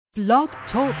Blog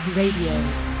Talk Radio.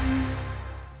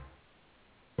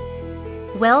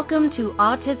 Welcome to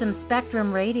Autism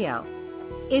Spectrum Radio.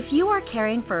 If you are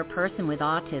caring for a person with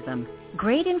autism,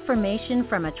 great information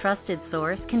from a trusted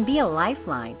source can be a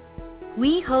lifeline.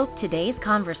 We hope today's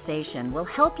conversation will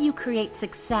help you create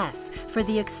success for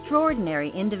the extraordinary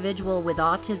individual with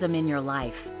autism in your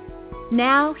life.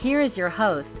 Now, here is your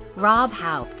host, Rob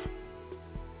Haupt.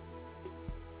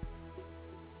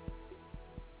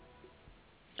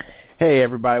 Hey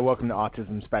everybody, welcome to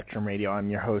Autism Spectrum Radio. I'm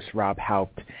your host, Rob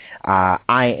Haupt. I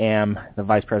am the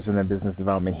Vice President of Business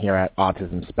Development here at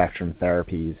Autism Spectrum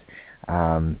Therapies.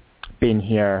 Been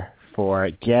here for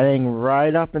getting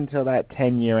right up until that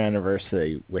 10-year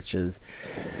anniversary, which is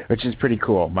pretty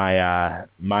cool. My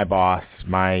boss,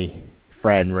 my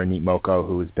friend Ronit Moko,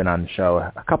 who has been on the show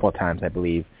a couple of times, I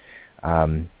believe,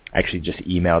 actually just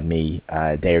emailed me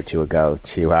a day or two ago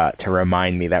to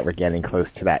remind me that we're getting close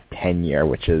to that 10-year,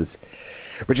 which is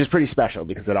pretty special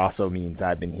because it also means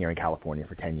I've been here in California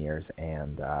for 10 years,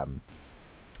 and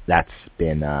that's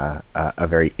been a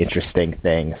very interesting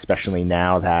thing, especially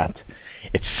now that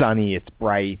it's sunny, it's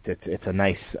bright, it's a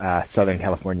nice Southern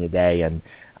California day, and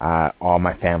all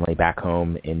my family back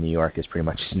home in New York is pretty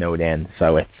much snowed in,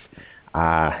 so it's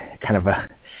kind of I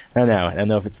don't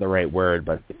know if it's the right word,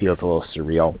 but it feels a little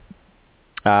surreal.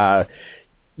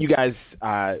 You guys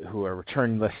who are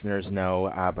returning listeners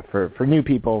know, but for new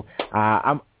people,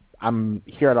 I'm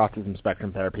here at Autism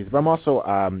Spectrum Therapies, but I'm also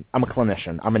I'm a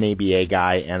clinician. I'm an ABA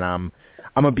guy, and I'm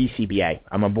a BCBA.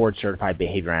 I'm a board-certified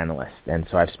behavior analyst, and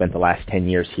so I've spent the last 10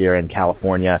 years here in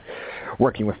California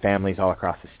working with families all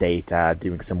across the state,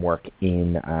 doing some work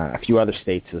in a few other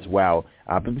states as well.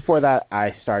 But before that,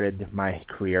 I started my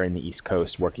career in the East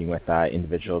Coast working with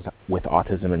individuals with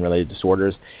autism and related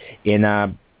disorders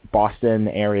in Boston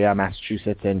area,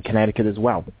 Massachusetts, and Connecticut as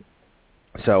well.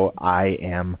 So I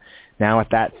am now at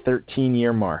that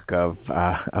 13-year mark of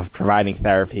providing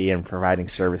therapy and providing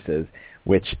services,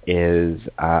 which is,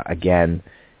 again,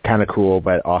 kind of cool,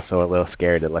 but also a little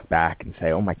scary to look back and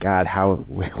say, oh my God,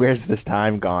 where's this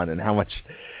time gone, and how much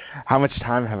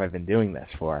time have I been doing this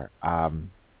for?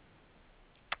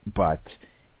 But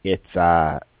it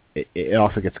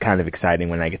also gets kind of exciting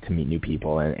when I get to meet new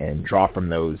people and draw from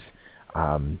those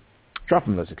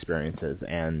experiences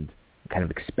and kind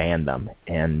of expand them.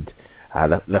 And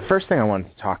the first thing I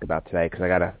wanted to talk about today, because I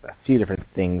got a few different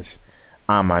things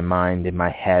on my mind, in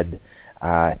my head,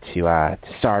 to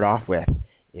start off with,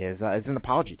 is an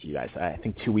apology to you guys. I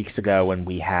think 2 weeks ago when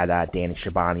we had Danny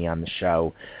Shabani on the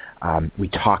show, we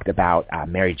talked about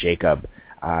Mary Jacob,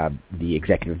 the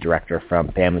executive director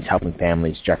from Families Helping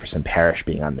Families, Jefferson Parish,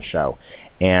 being on the show.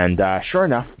 And sure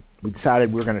enough, we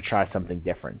decided we were going to try something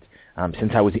different.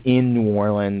 Since I was in New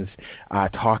Orleans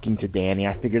talking to Danny,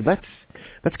 I figured let's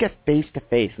get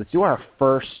face-to-face. Let's do our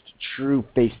first true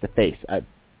face-to-face.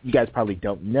 You guys probably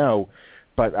don't know,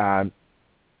 but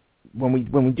when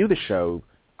we do the show,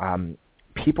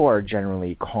 people are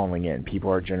generally calling in.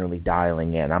 People are generally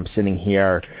dialing in. I'm sitting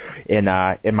here in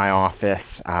my office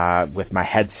with my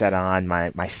headset on,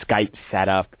 my Skype set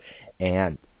up,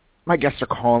 and my guests are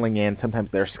calling in. Sometimes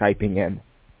they're Skyping in.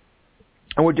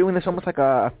 And we're doing this almost like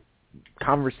a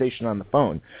conversation on the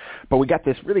phone. But we got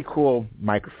this really cool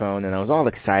microphone, and I was all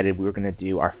excited. We were going to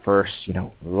do our first,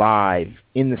 live,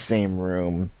 in the same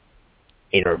room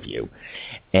interview.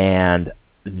 And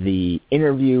the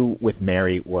interview with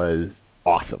Mary was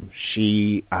awesome.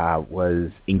 She was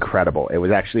incredible. It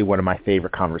was actually one of my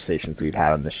favorite conversations we've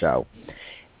had on the show.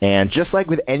 And just like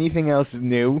with anything else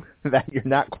new that you're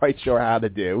not quite sure how to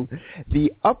do,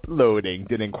 the uploading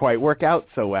didn't quite work out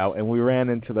so well, and we ran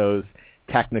into those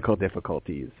technical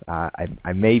difficulties.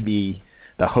 I may be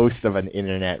the host of an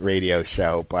internet radio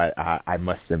show, but I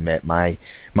must admit my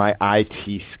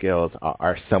IT skills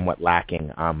are somewhat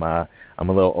lacking. I'm a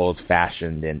little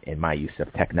old-fashioned in my use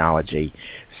of technology.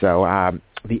 So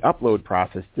the upload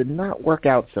process did not work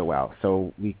out so well.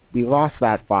 So we lost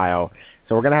that file.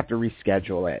 So we're going to have to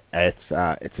reschedule it.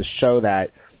 It's a show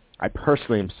that I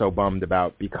personally am so bummed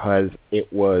about because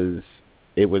it was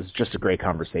just a great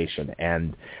conversation,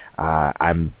 and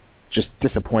I'm just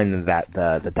disappointed that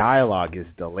the dialogue is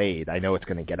delayed. I know it's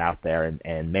going to get out there,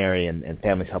 and Mary and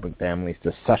Families Helping Families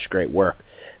does such great work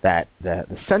that the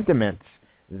sentiments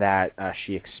that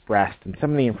she expressed and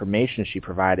some of the information she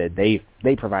provided,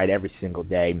 they provide every single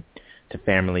day to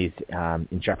families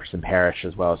in Jefferson Parish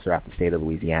as well as throughout the state of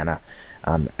Louisiana,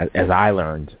 as I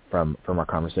learned from our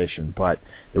conversation. But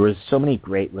there was so many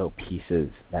great little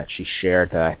pieces that she shared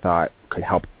that I thought could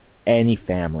help any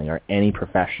family or any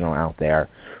professional out there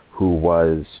who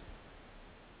was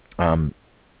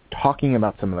talking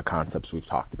about some of the concepts we've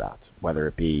talked about. whether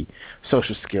it be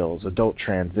social skills, adult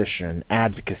transition,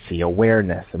 advocacy,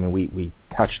 awareness. I mean, we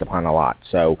touched upon a lot.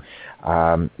 So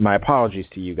my apologies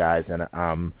to you guys, and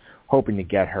I'm hoping to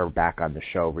get her back on the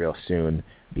show real soon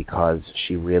because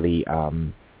she really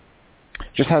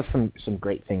just has some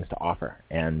great things to offer.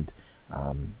 And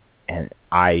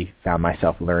I found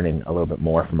myself learning a little bit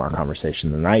more from our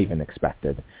conversation than I even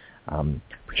expected,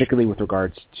 particularly with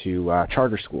regards to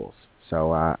charter schools.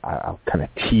 So I'll kind of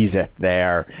tease it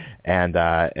there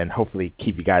and hopefully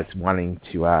keep you guys wanting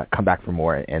to come back for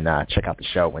more and check out the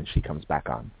show when she comes back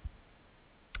on.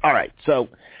 All right, so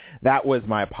that was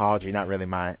my apology, not really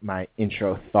my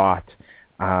intro thought.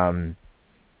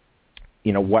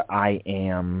 What I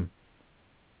am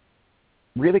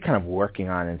really kind of working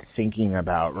on and thinking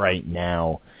about right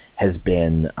now has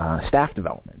been staff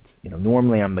development.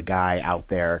 Normally I'm the guy out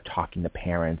there talking to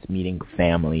parents, meeting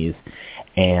families,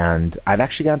 and I've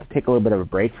actually got to take a little bit of a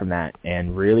break from that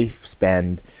and really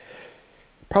spend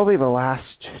probably the last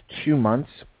 2 months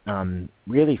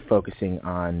really focusing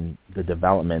on the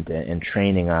development and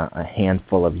training a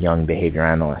handful of young behavior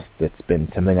analysts. It's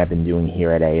been something I've been doing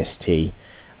here at AST,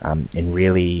 and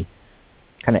really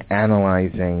kind of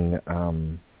analyzing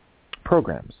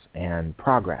programs and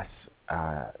progress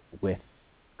with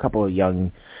a couple of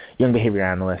young behavior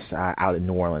analysts out in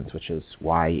New Orleans, which is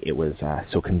why it was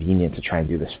so convenient to try and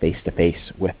do this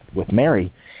face-to-face with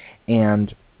Mary.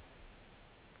 And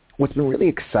what's been really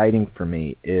exciting for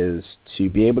me is to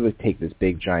be able to take this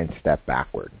big, giant step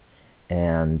backward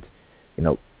and,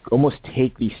 almost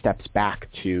take these steps back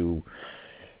to,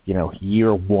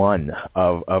 year one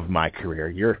of my career,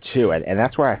 year two. And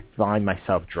that's where I find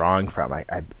myself drawing from.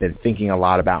 I've been thinking a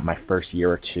lot about my first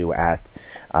year or two at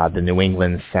the New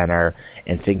England Center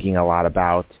and thinking a lot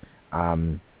about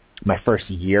my first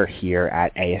year here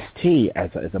at AST as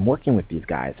I'm working with these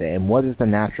guys and what is the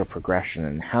natural progression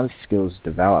and how the skills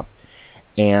develop.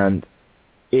 And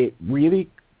it really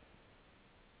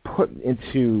put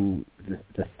into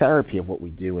the therapy of what we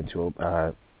do into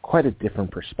quite a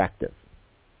different perspective.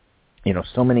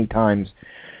 So many times,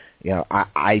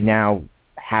 I now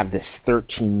have this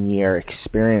 13-year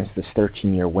experience, this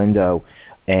 13-year window,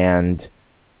 and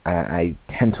I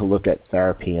tend to look at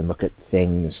therapy and look at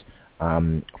things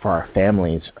for our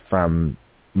families from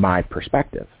my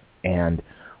perspective. And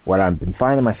what I've been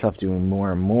finding myself doing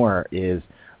more and more is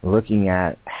looking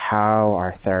at how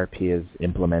our therapy is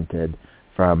implemented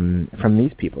from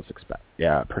these people's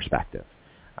perspective.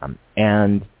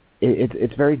 And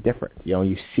it's very different.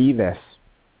 You see this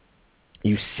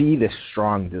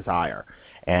strong desire.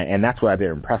 And that's what I've been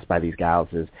impressed by these gals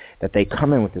is that they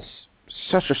come in with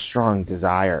such a strong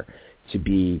desire to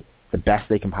be the best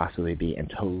they can possibly be and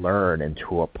to learn and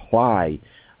to apply,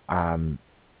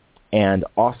 and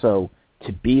also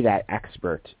to be that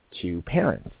expert to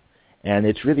parents. And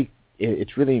it's really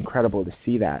incredible to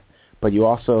see that. But you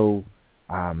also,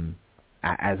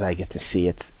 as I get to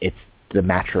see, it's the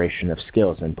maturation of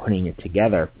skills and putting it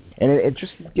together. And it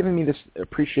just given me this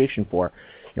appreciation for,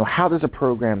 how does a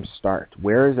program start?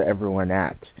 Where is everyone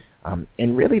at?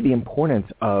 And really the importance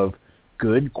of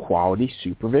good quality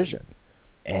supervision.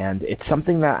 And it's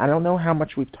something that I don't know how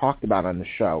much we've talked about on the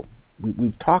show.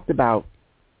 We've talked about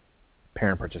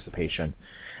parent participation,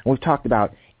 and we've talked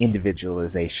about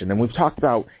individualization, and we've talked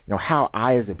about how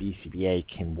I as a BCBA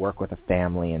can work with a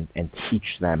family and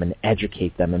teach them and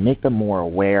educate them and make them more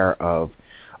aware of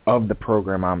the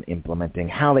program I'm implementing,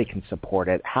 how they can support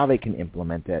it, how they can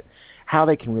implement it, how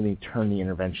they can really turn the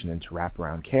intervention into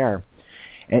wraparound care.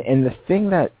 And the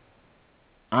thing that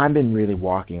I've been really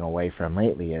walking away from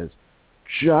lately is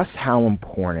just how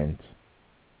important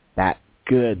that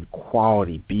good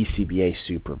quality BCBA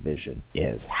supervision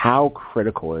is, how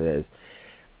critical it is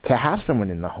to have someone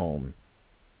in the home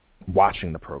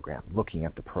watching the program, looking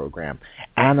at the program,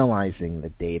 analyzing the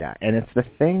data. And it's the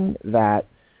thing that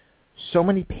so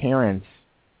many parents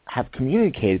have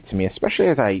communicated to me, especially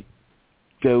as I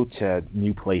go to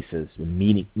new places and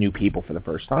meet new people for the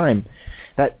first time,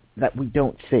 that we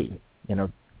don't see.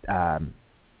 I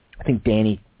think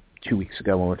Danny, 2 weeks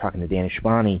ago when we were talking to Danny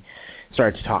Shabani,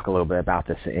 started to talk a little bit about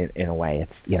this in a way.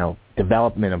 It's,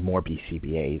 development of more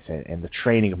BCBAs and the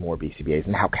training of more BCBAs,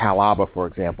 and how CalABA, for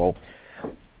example,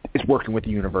 is working with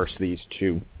the universities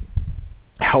to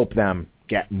help them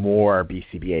get more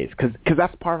BCBAs, because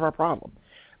that's part of our problem.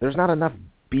 There's not enough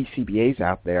BCBAs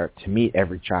out there to meet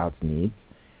every child's needs.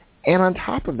 And on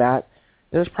top of that,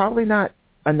 there's probably not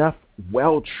enough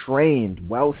well-trained,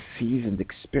 well-seasoned,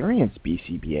 experienced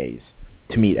BCBAs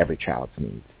to meet every child's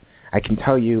needs. I can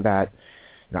tell you that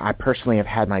I personally have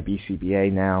had my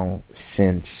BCBA now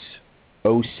since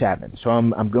 '07. So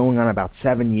I'm going on about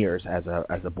 7 years as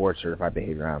a board certified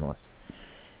behavior analyst.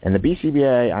 And the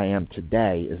BCBA I am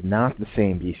today is not the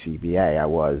same BCBA I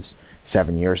was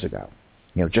 7 years ago.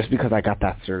 Just because I got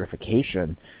that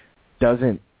certification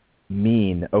doesn't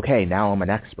mean, okay, now I'm an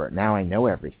expert. Now I know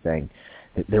everything.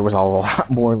 There was a lot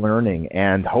more learning,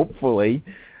 and hopefully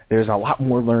there's a lot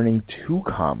more learning to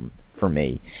come for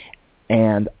me.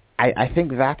 And I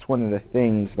think that's one of the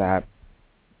things that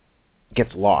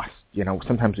gets lost.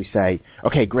 Sometimes we say,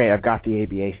 okay, great, I've got the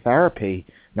ABA therapy.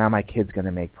 Now my kid's going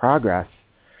to make progress.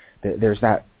 There's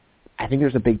that. I think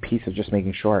there's a big piece of just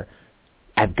making sure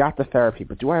I've got the therapy,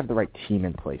 but do I have the right team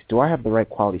in place? Do I have the right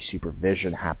quality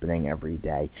supervision happening every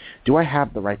day? Do I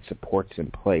have the right supports in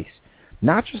place?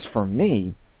 Not just for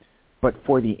me, but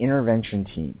for the intervention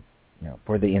team,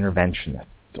 for the interventionists,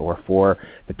 or for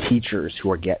the teachers who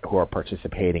are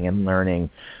participating and learning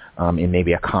in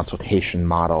maybe a consultation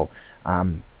model.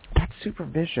 That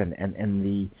supervision and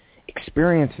the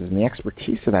experiences and the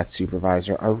expertise of that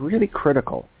supervisor are really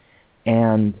critical.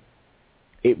 And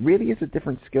it really is a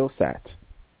different skill set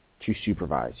to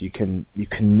supervise. You can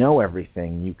know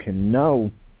everything. You can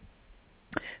know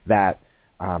that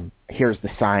here's the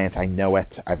science. I know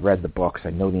it. I've read the books.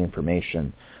 I know the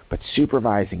information. But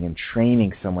supervising and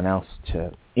training someone else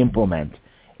to implement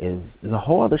is a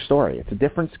whole other story. It's a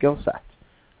different skill set.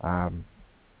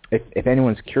 If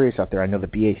anyone's curious out there, I know the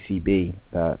BACB,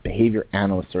 the Behavior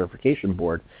Analyst Certification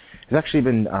Board, has actually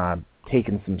been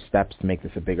taken some steps to make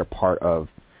this a bigger part of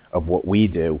what we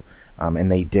do, and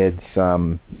they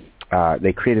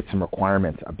created some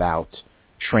requirements about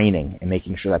training and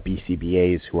making sure that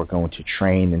BCBAs who are going to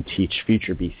train and teach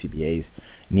future BCBAs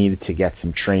needed to get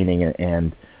some training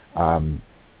and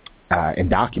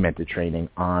documented training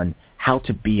on how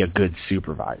to be a good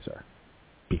supervisor,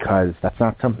 because that's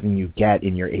not something you get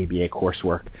in your ABA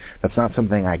coursework. That's not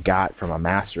something I got from a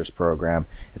master's program.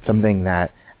 It's something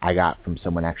that I got from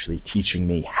someone actually teaching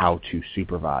me how to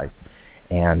supervise.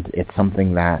 And it's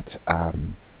something that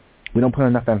we don't put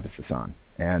enough emphasis on.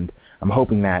 And I'm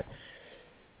hoping that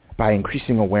by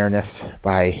increasing awareness,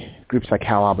 by groups like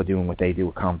Cal Alba doing what they do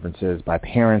at conferences, by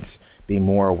parents being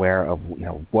more aware of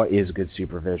what is good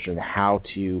supervision, how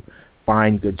to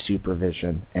find good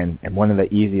supervision, and one of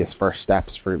the easiest first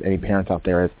steps for any parents out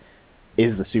there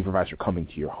is the supervisor coming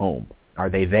to your home? Are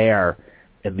they there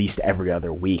at least every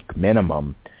other week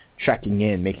minimum, checking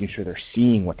in, making sure they're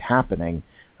seeing what's happening?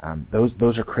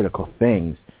 Those are critical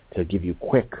things to give you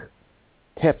quick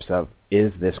tips of,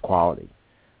 is this quality?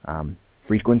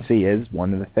 Frequency is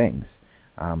one of the things.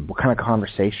 What kind of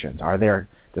conversations? Are there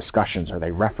discussions? Are they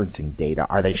referencing data?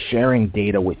 Are they sharing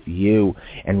data with you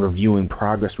and reviewing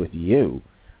progress with you?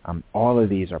 All of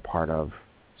these are part of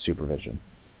supervision.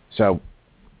 So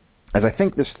as I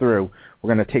think this through,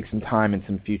 we're going to take some time in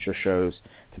some future shows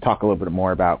to talk a little bit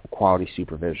more about quality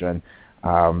supervision.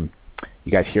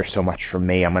 You guys hear so much from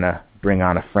me. I'm going to bring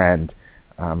on a friend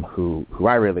who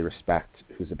I really respect,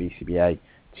 who's a BCBA,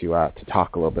 to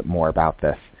talk a little bit more about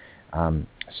this.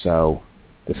 So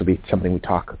this will be something we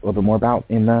talk a little bit more about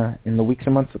in the weeks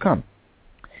and months to come.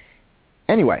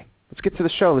 Anyway, let's get to the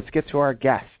show. Let's get to our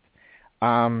guest.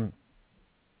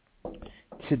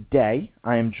 Today,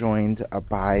 I am joined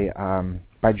by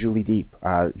Julie Deep.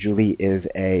 Julie is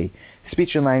a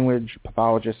speech and language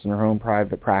pathologist in her own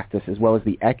private practice, as well as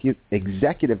the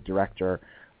executive director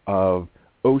of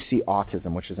OC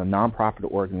Autism, which is a nonprofit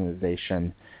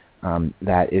organization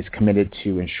that is committed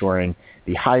to ensuring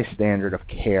the highest standard of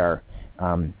care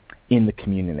in the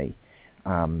community.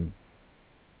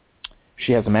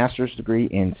 She has a master's degree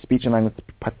in speech and language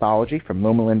pathology from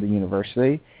Loma Linda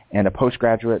University and a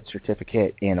postgraduate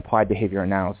certificate in applied behavior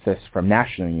analysis from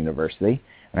National University.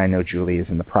 And I know Julie is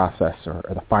in the process, or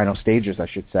the final stages, I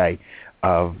should say,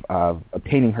 of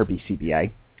obtaining her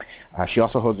BCBA. She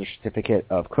also holds a certificate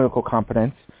of clinical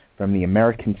competence from the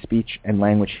American Speech and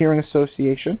Language Hearing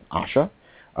Association, ASHA,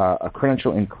 a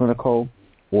credential in clinical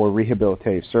or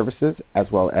rehabilitative services, as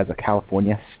well as a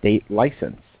California state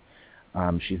license.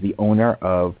 She's the owner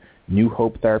of New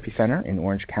Hope Therapy Center in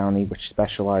Orange County, which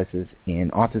specializes in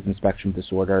autism spectrum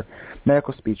disorder,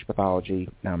 medical speech pathology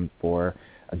for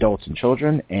adults and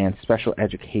children, and special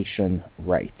education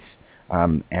rights.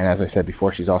 And as I said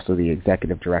before, she's also the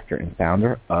executive director and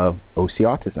founder of OC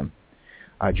Autism.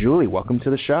 Julie, welcome to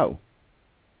the show.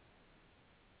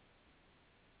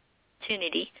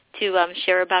 Opportunity to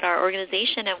share about our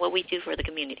organization and what we do for the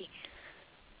community.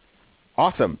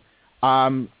 Awesome.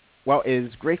 Well, it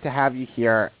is great to have you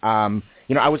here. I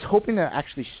was hoping to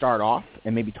actually start off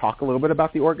and maybe talk a little bit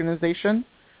about the organization,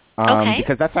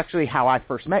 because that's actually how I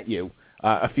first met you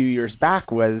a few years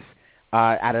back, was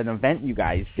at an event you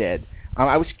guys did.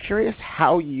 I was curious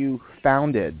how you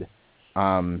founded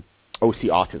OC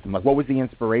Autism. Like, what was the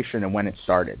inspiration and when it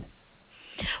started?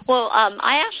 Well,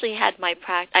 I actually had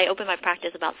I opened my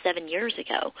practice about 7 years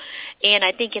ago, and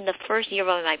I think in the first year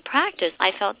of my practice,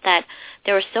 I felt that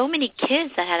there were so many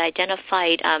kids that had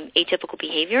identified atypical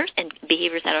behaviors and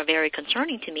behaviors that are very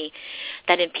concerning to me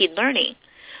that impede learning.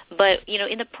 But,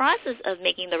 in the process of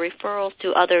making the referrals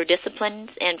to other disciplines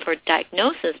and for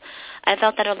diagnosis, I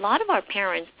felt that a lot of our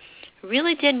parents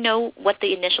really didn't know what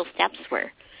the initial steps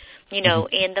were.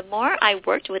 And the more I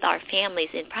worked with our families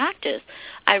in practice,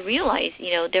 I realized,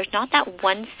 there's not that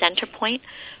one center point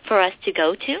for us to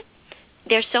go to.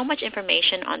 There's so much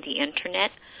information on the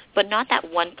Internet, but not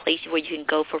that one place where you can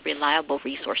go for reliable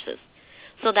resources.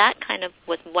 So that kind of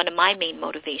was one of my main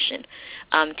motivation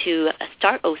to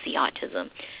start OC Autism.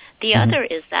 The other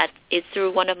is that it's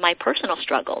through one of my personal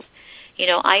struggles.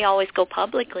 I always go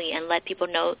publicly and let people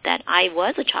know that I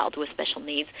was a child with special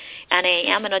needs, and I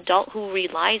am an adult who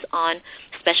relies on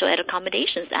special ed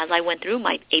accommodations as I went through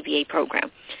my ABA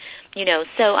program.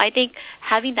 So I think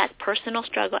having that personal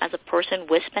struggle as a person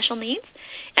with special needs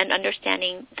and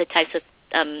understanding the types of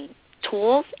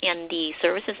tools and the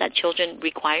services that children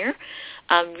require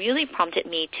really prompted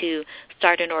me to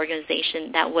start an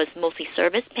organization that was mostly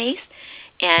service-based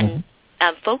and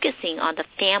focusing on the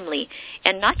family,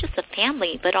 and not just the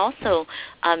family, but also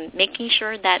making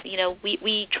sure that,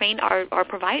 we train our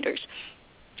providers.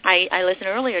 I listened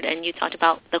earlier, and you talked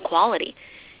about the quality.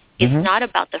 It's not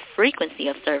about the frequency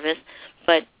of service,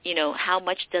 but, how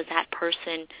much does that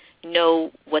person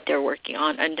know what they're working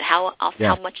on, and how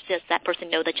much does that person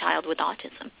know the child with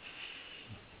autism?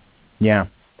 Yeah.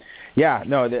 Yeah,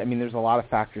 no, there's a lot of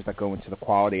factors that go into the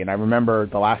quality. And I remember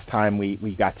the last time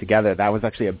we got together, that was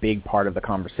actually a big part of the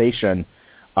conversation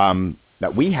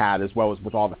that we had, as well as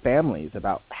with all the families,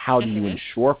 about how do you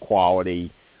ensure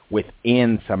quality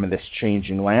within some of this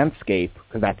changing landscape,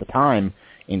 because at the time,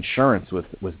 insurance was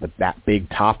that big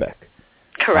topic.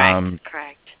 Correct.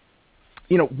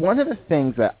 One of the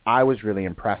things that I was really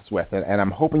impressed with, and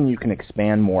I'm hoping you can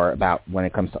expand more about when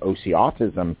it comes to OC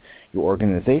Autism, your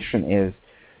organization, is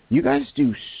you guys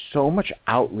do so much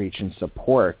outreach and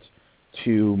support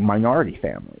to minority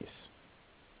families.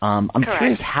 I'm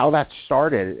curious how that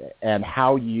started and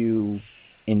how you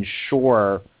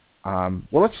ensure.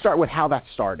 Let's start with how that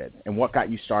started and what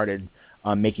got you started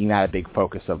making that a big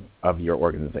focus of your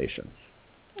organization.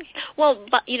 Well,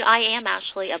 but I am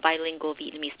actually a bilingual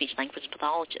Vietnamese speech-language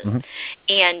pathologist,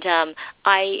 and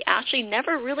I actually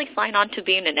never really signed on to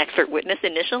being an expert witness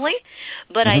initially,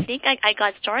 but I think I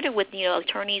got started with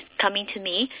attorneys coming to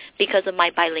me because of my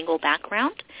bilingual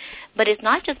background. But it's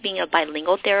not just being a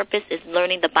bilingual therapist; it's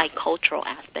learning the bicultural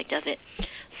aspect of it.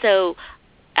 So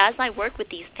as I work with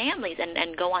these families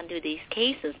and go on through these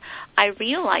cases, I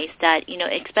realize that,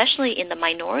 especially in the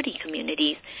minority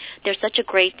communities, there's such a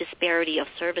great disparity of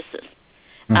services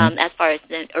as far as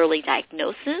the early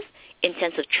diagnosis,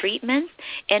 intensive treatments,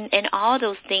 and all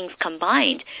those things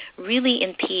combined really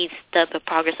impedes the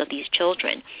progress of these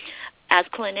children. As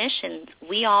clinicians,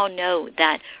 we all know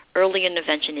that early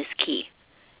intervention is key.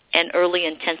 And early,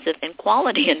 intensive, and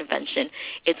quality intervention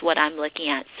is what I'm looking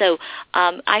at. So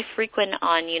I frequent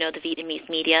on, the Vietnamese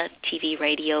media, TV,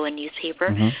 radio, and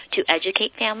newspaper to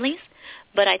educate families.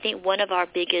 But I think one of our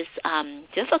biggest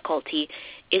difficulty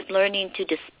is learning to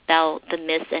dispel the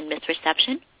myths and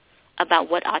misperception about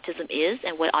what autism is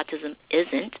and what autism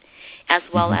isn't, as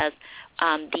well as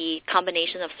the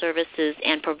combination of services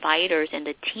and providers and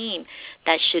the team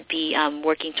that should be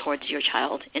working towards your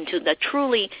child into the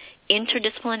truly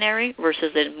interdisciplinary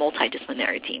versus a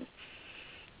multidisciplinary team.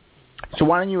 So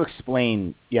why don't you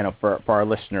explain, for our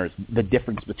listeners, the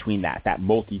difference between that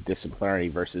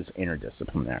multidisciplinary versus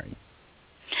interdisciplinary?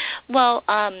 Well,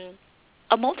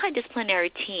 a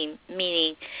multidisciplinary team,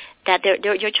 meaning that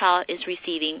your child is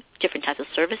receiving different types of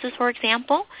services, for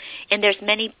example, and there's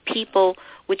many people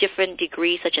with different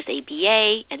degrees such as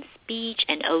ABA and speech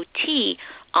and OT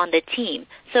on the team.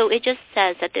 So it just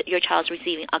says that your child is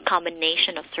receiving a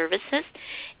combination of services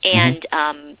and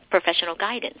professional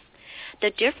guidance.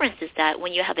 The difference is that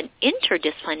when you have an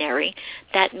interdisciplinary,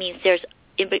 that means there's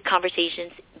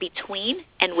conversations between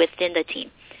and within the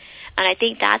team. And I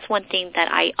think that's one thing that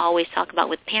I always talk about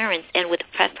with parents and with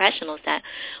professionals, that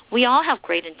we all have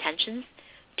great intentions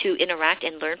to interact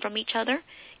and learn from each other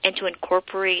and to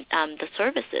incorporate the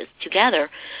services together.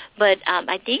 But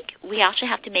I think we actually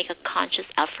have to make a conscious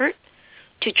effort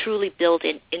to truly build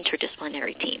an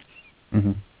interdisciplinary team.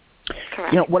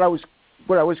 Correct. What I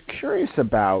was curious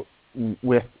about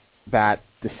with that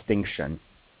distinction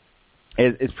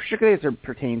particularly as it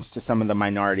pertains to some of the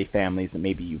minority families that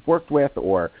maybe you've worked with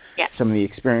or some of the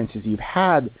experiences you've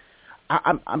had.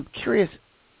 I'm curious,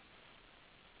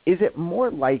 is it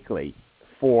more likely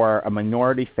for a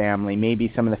minority family,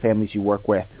 maybe some of the families you work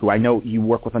with, who I know you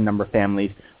work with a number of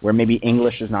families where maybe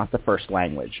English is not the first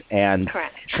language and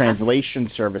translation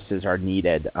services are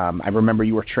needed. I remember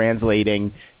you were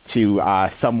translating to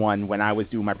someone when I was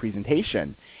doing my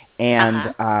presentation.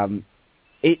 And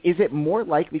is it more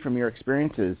likely from your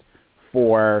experiences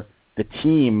for the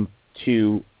team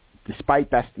to, despite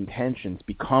best intentions,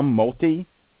 become multi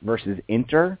versus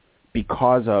inter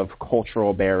because of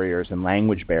cultural barriers and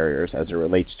language barriers as it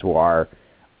relates to our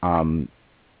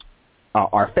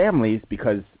families,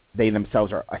 because they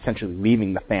themselves are essentially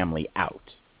leaving the family out?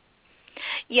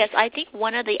 Yes, I think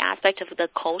one of the aspects of the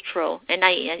cultural, and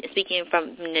speaking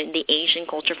from the Asian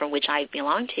culture from which I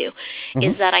belong to,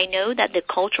 is that I know that the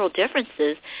cultural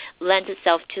differences lend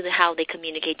itself to how they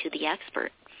communicate to the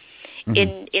expert.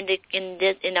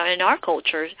 In our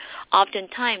culture,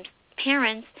 oftentimes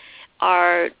parents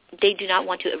they do not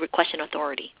want to question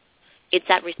authority. It's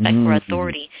that respect for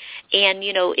authority. And,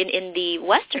 in the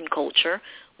Western culture,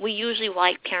 we usually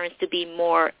like parents to be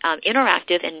more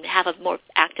interactive and have a more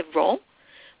active role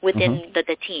within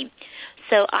the team.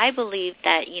 So I believe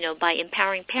that, by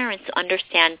empowering parents to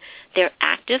understand their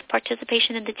active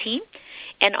participation in the team,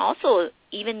 and also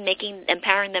even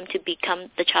empowering them to become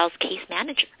the child's case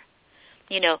manager.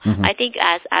 I think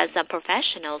as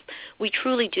professionals, we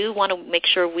truly do want to make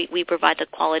sure we provide the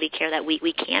quality care that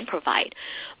we can provide.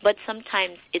 But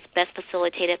sometimes it's best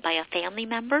facilitated by a family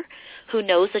member who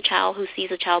knows the child, who sees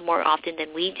the child more often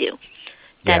than we do.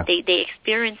 That they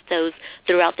experience those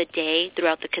throughout the day,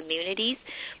 throughout the communities.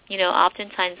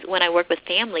 Oftentimes when I work with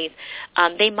families,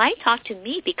 they might talk to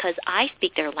me because I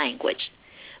speak their language.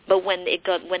 But when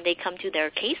they come to their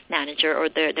case manager or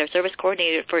their service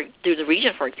coordinator through the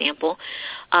region, for example,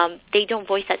 they don't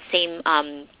voice that same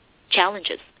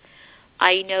challenges.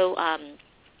 I know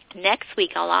next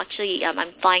week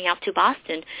I'm flying out to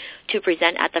Boston to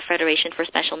present at the Federation for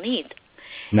Special Needs.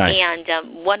 Nice.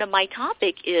 And one of my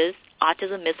topic is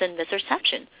autism myth and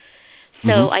misperception.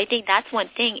 So I think that's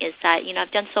one thing is that,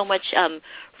 I've done so much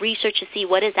research to see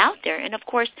what is out there. And, of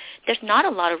course, there's not a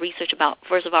lot of research about,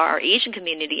 first of all, our Asian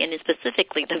community and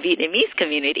specifically the Vietnamese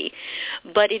community.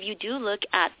 But if you do look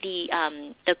at the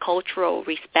cultural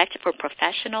respect for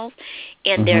professionals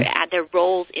and their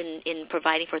roles in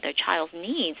providing for their child's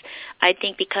needs, I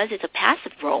think because it's a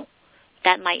passive role,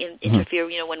 that might interfere,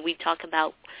 when we talk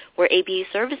about where ABA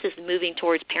services is moving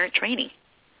towards parent training.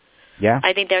 Yeah,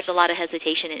 I think there's a lot of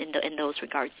hesitation in those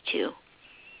regards too.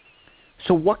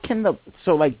 So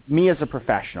like me as a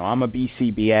professional, I'm a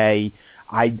BCBA.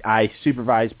 I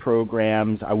supervise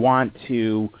programs.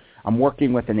 I'm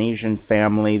working with an Asian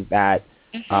family that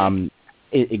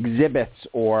it exhibits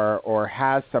or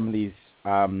has some of these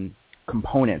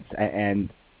components. And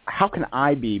how can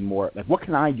I be more, like, what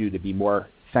can I do to be more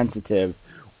sensitive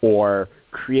or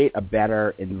create a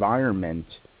better environment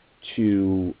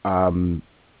to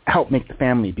help make the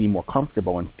family be more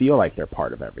comfortable and feel like they're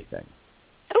part of everything?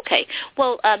 Okay.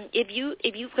 Well,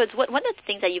 because one of the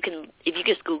things that you can, if you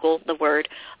just Google the word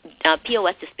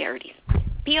POS disparities.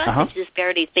 POS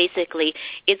disparities basically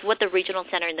is what the regional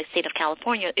center in the state of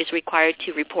California is required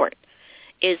to report.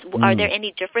 Are there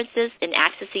any differences in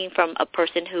accessing from a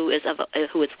person who is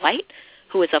white,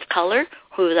 who is of color,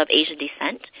 who is of Asian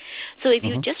descent? So if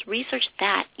you just research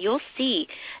that, you'll see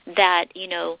that,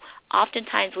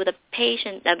 oftentimes with a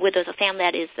patient, with a family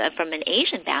that is from an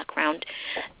Asian background,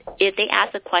 if they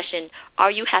ask the question,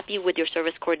 are you happy with your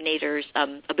service coordinator's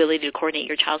ability to coordinate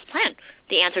your child's plan?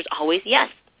 The answer is always yes.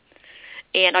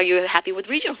 And are you happy with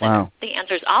regional center? Wow. The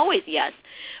answer is always yes.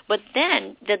 But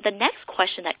then the next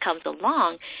question that comes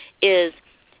along is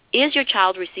your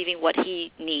child receiving what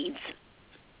he needs?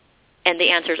 And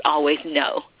the answer is always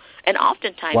no. And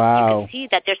oftentimes you can see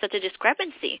that there's such a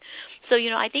discrepancy. So,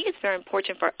 I think it's very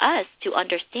important for us to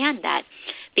understand that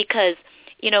because,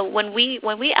 when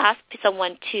we ask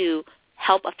someone to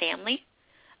help a family,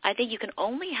 I think you can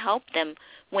only help them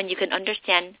when you can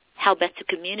understand how best to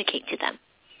communicate to them.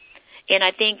 And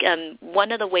I think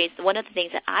one of the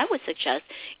things that I would suggest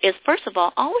is, first of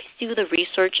all, always do the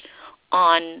research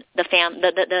on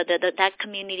that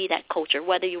community, that culture,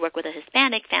 whether you work with a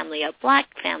Hispanic family, a Black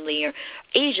family, or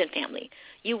Asian family.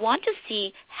 You want to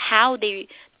see how they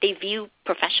view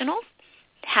professionals,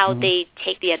 how they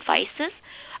take the advices,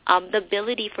 the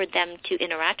ability for them to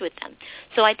interact with them.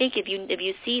 So I think if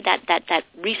you see that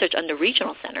research on the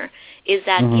regional center is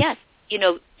that, yes,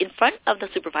 in front of the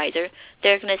supervisor,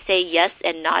 they're going to say yes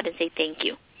and nod and say thank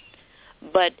you.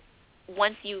 But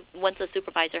once the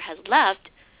supervisor has left,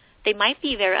 they might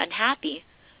be very unhappy,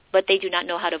 but they do not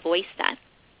know how to voice that.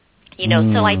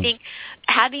 So I think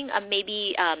having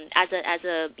maybe as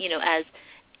an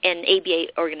ABA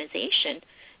organization,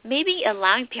 maybe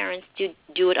allowing parents to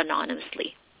do it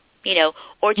anonymously,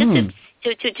 or just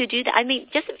to do that. I mean,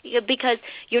 just because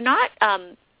you're not,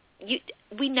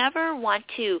 we never want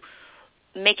to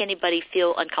make anybody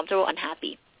feel uncomfortable,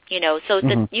 unhappy, So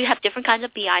you have different kinds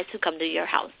of PIs who come to your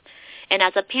house. And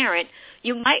as a parent,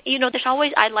 you might, there's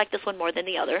always, I like this one more than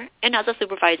the other. And as a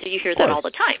supervisor, you hear that all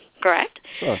the time, correct?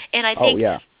 Sure. And I think,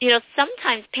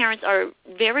 sometimes parents are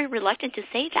very reluctant to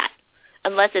say that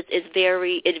unless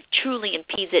it truly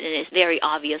impedes it and it's very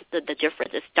obvious the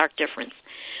difference, it's stark difference.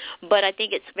 But I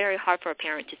think it's very hard for a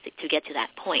parent to get to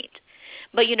that point.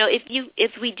 But,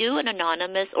 if we do an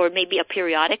anonymous or maybe a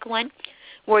periodic one,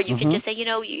 where you can just say,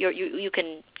 you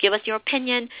can give us your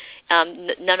opinion.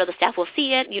 None of the staff will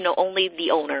see it. Only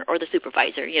the owner or the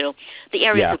supervisor, the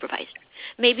area supervisor.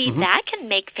 Maybe that can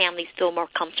make families feel more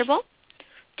comfortable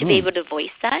to be able to voice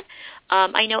that.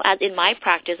 I know as in my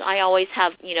practice, I always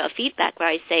have, a feedback where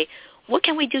I say, what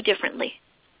can we do differently?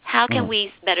 How can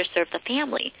we better serve the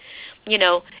family?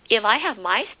 If I have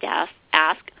my staff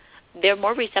ask, they're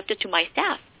more receptive to my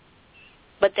staff.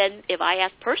 But then if I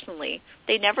ask personally,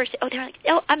 they never say, they're like,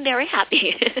 I'm very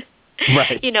happy.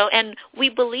 Right. And we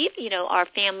believe, our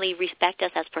family respect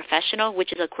us as professional,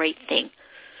 which is a great thing.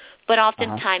 But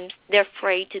oftentimes they're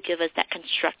afraid to give us that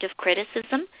constructive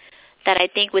criticism that I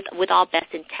think with all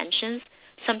best intentions,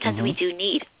 sometimes we do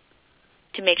need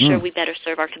to make sure we better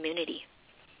serve our community.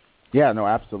 Yeah, no,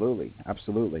 absolutely.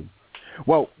 Absolutely.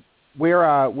 Well, we're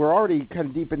already kind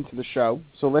of deep into the show,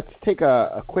 so let's take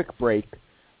a quick break.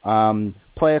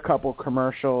 Play a couple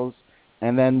commercials,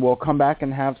 and then we'll come back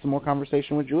and have some more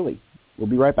conversation with Julie. We'll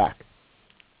be right back.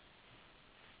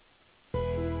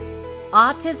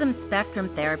 Autism Spectrum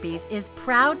Therapies is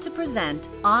proud to present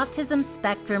Autism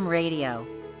Spectrum Radio.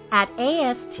 At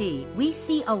AST, we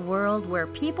see a world where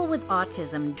people with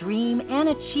autism dream and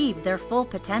achieve their full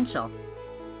potential.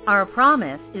 Our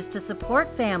promise is to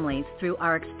support families through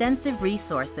our extensive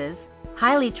resources,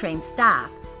 highly trained staff,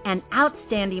 and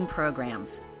outstanding programs.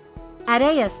 At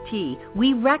AST,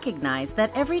 we recognize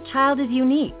that every child is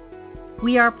unique.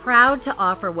 We are proud to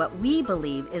offer what we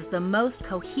believe is the most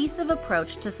cohesive approach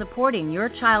to supporting your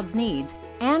child's needs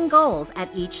and goals at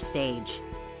each stage.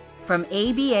 From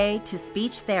ABA to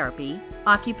speech therapy,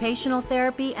 occupational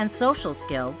therapy, and social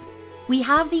skills, we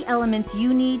have the elements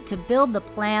you need to build the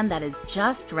plan that is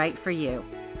just right for you.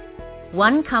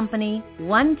 One company,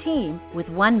 one team with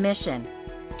one mission: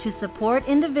 to support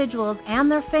individuals and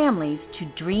their families to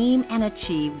dream and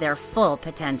achieve their full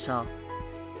potential.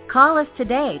 Call us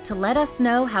today to let us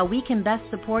know how we can best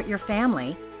support your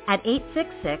family at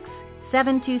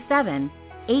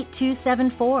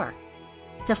 866-727-8274.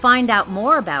 To find out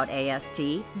more about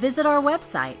AST, visit our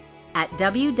website at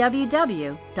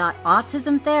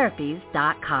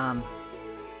www.autismtherapies.com.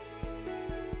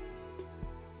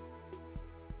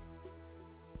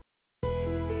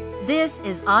 This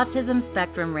is Autism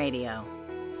Spectrum Radio.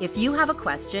 If you have a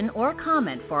question or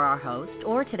comment for our host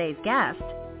or today's guest,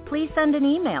 please send an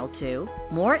email to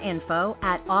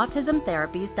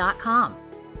moreinfo@autismtherapies.com.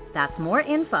 That's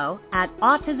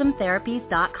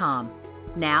moreinfo@autismtherapies.com.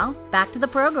 Now, back to the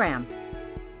program.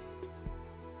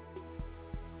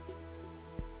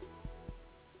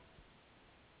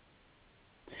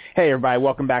 Hey, everybody.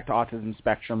 Welcome back to Autism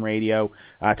Spectrum Radio.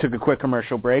 Took a quick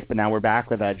commercial break, but now we're back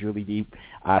with Julie Deep,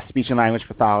 speech and language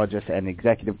pathologist and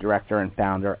executive director and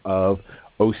founder of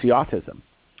OC Autism.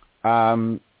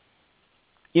 One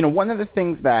of the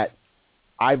things that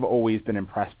I've always been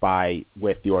impressed by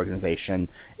with the organization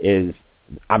is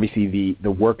obviously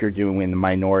the work you're doing in the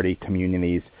minority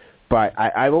communities, but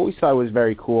I've always thought it was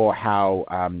very cool how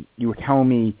you were telling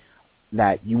me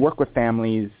that you work with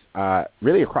families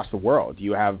really across the world.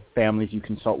 You have families you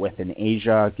consult with in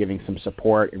Asia, giving some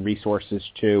support and resources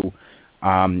to.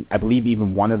 I believe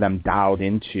even one of them dialed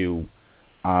into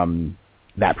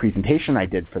that presentation I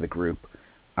did for the group.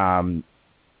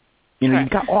 You've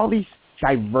got all these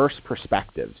diverse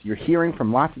perspectives. You're hearing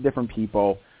from lots of different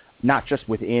people, not just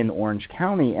within Orange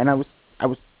County. And I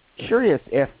was curious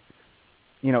if,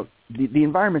 the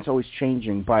environment's always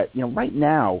changing, but right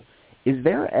now, is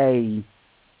there a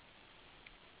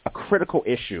critical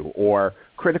issue or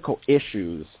critical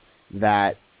issues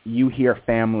that you hear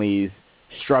families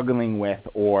struggling with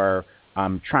or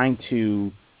trying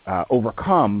to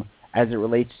overcome as it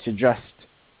relates to just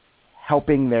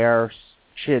helping their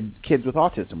kids with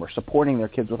autism or supporting their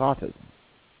kids with autism?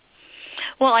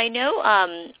 Well, I know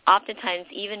oftentimes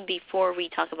even before we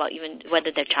talk about even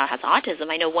whether their child has autism,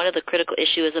 I know one of the critical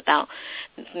issues is about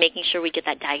making sure we get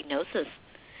that diagnosis.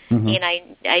 Mm-hmm. And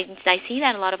I see that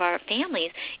in a lot of our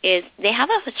families is they have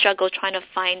a struggle trying to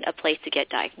find a place to get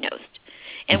diagnosed.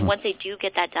 And Mm-hmm. once they do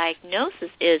get that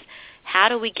diagnosis is how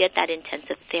do we get that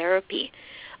intensive therapy?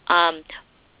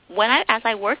 As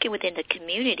I work within the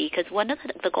community, because one of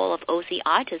the goal of OC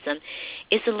Autism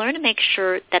is to learn to make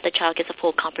sure that the child gets a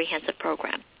full comprehensive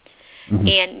program. Mm-hmm.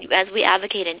 And as we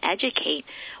advocate and educate,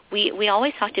 we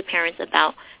always talk to parents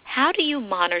about how do you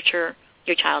monitor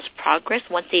your child's progress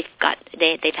once they've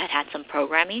had some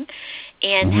programming,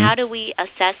 and Mm-hmm. how do we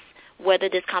assess whether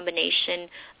this combination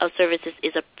of services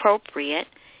is appropriate,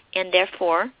 and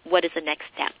therefore what is the next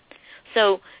step.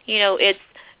 So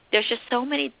there's just so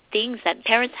many things that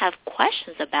parents have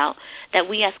questions about that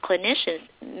we as clinicians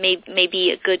may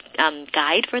be a good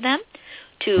guide for them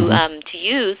to Mm-hmm. To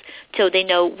use so they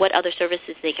know what other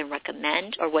services they can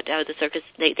recommend or what other services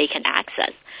they can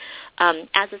access.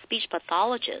 As a speech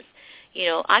pathologist,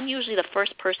 I'm usually the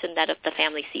first person that the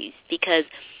family sees because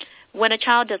when a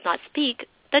child does not speak,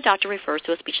 the doctor refers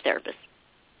to a speech therapist.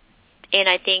 And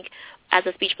I think as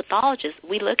a speech pathologist,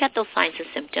 we look at those signs and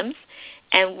symptoms,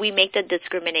 and we make the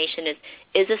discrimination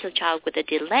is this a child with a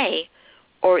delay,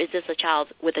 or is this a child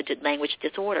with a language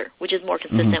disorder, which is more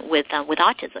consistent Mm-hmm. with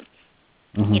autism.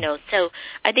 Mm-hmm. So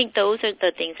I think those are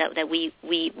the things that we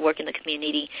work in the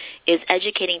community is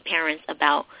educating parents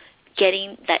about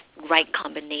getting that right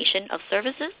combination of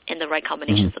services and the right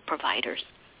combinations Mm-hmm. of providers.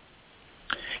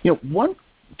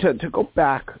 To go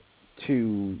back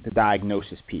to the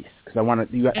diagnosis piece, because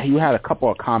you had a couple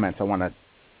of comments I want to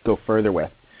go further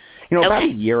with. About a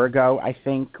year ago, I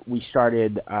think we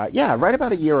started, right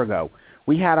about a year ago,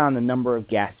 we had on a number of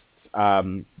guests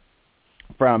from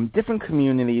different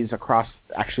communities across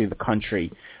actually the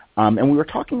country, and we were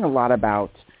talking a lot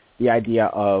about the idea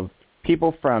of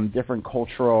people from different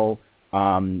cultural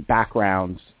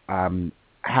backgrounds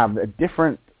have a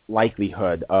different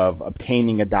likelihood of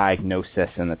obtaining a diagnosis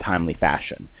in a timely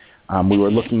fashion. We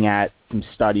were looking at some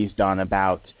studies done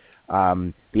about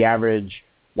the average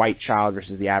white child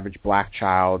versus the average black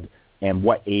child and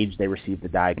what age they received the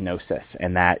diagnosis,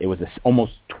 and that it was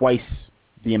almost twice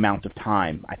the amount of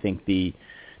time. I think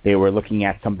they were looking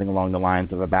at something along the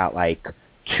lines of about like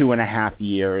 2.5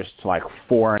 years to like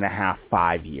 4.5,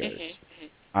 5 years.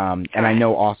 Mm-hmm. And I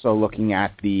know also looking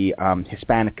at the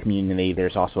Hispanic community,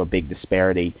 there's also a big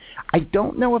disparity. I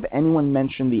don't know if anyone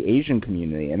mentioned the Asian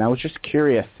community, and I was just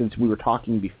curious, since we were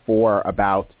talking before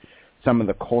about some of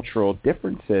the cultural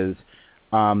differences,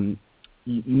 you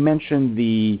mentioned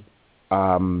the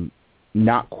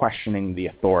not questioning the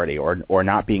authority or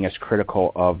not being as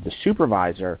critical of the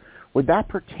supervisor. Would that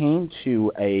pertain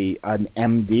to an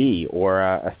MD or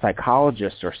a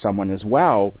psychologist or someone as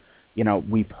well?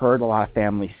 We've heard a lot of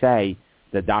families say,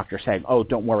 the doctor saying, oh,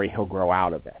 don't worry, he'll grow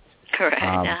out of it. Correct.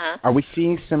 Are we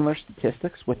seeing similar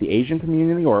statistics with the Asian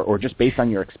community or just based on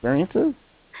your experiences?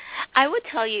 I would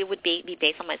tell you it would be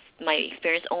based on my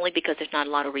experience only because there's not a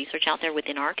lot of research out there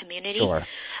within our community. Sure.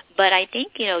 But I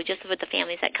think, just with the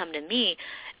families that come to me,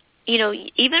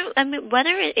 even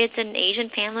whether it's an Asian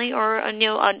family or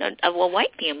a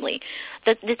white family,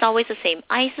 it's always the same.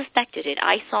 I suspected it.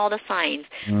 I saw the signs,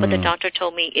 but the doctor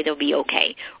told me it'll be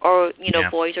okay. Or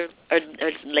boys are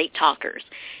late talkers.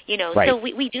 Right. So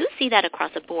we do see that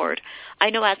across the board.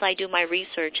 I know as I do my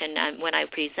research and when I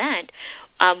present,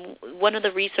 one of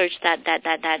the research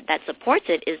that supports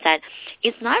it is that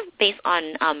it's not based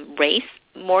on race.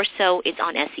 More so, it's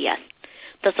on SES,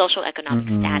 the social economic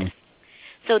status.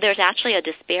 So there's actually a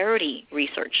disparity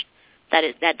research that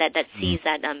sees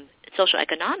that social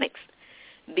economics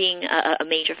being a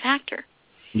major factor.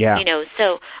 Yeah.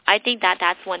 So I think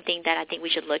that's one thing that I think we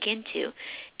should look into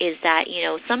is that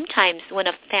sometimes when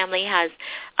a family is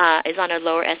on a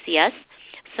lower SES,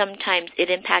 sometimes it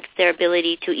impacts their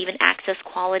ability to even access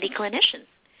quality clinicians.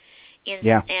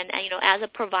 And as a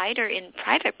provider in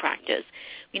private practice,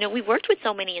 we worked with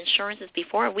so many insurances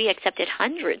before, and we accepted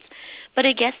hundreds. But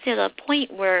it gets to the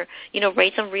point where,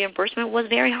 rates of reimbursement was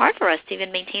very hard for us to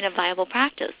even maintain a viable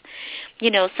practice.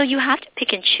 So you have to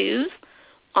pick and choose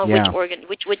on which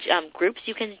groups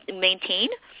you can maintain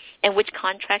and which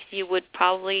contracts you would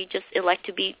probably just elect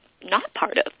to be not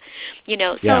part of.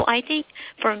 So I think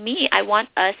for me, I want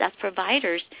us as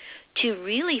providers to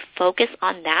really focus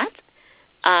on that.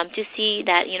 To see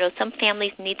that, some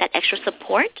families need that extra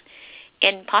support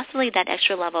and possibly that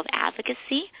extra level of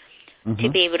advocacy to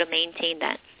be able to maintain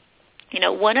that.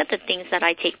 One of the things that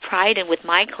I take pride in with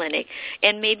my clinic,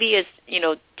 and maybe is,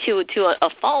 to a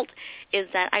fault, is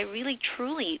that I really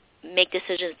truly make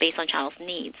decisions based on child's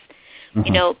needs.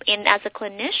 Mm-hmm. And as a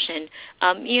clinician,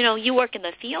 you work in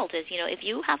the field is, if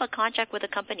you have a contract with a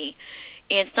company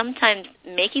and sometimes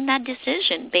making that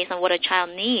decision based on what a child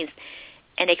needs,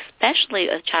 and especially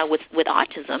a child with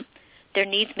autism, their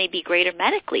needs may be greater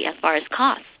medically as far as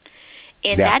costs.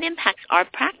 And that impacts our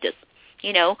practice.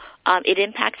 It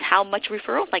impacts how much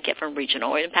referrals I get from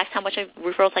regional, or it impacts how much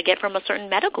referrals I get from a certain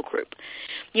medical group.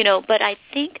 But I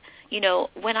think,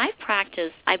 when I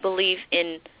practice, I believe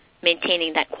in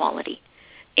maintaining that quality.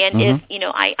 And if,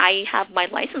 I have my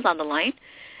license on the line,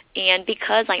 and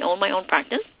because I own my own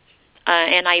practice,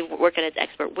 and I work as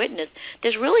expert witness,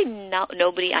 there's really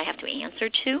nobody I have to answer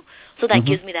to, so that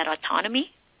gives me that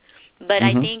autonomy. But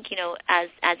I think,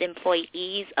 as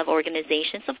employees of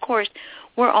organizations, of course,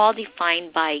 we're all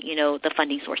defined by, the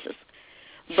funding sources.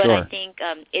 But I think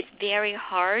it's very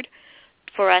hard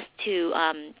for us to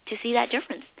see that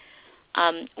difference.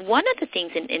 One of the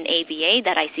things in ABA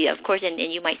that I see, of course, and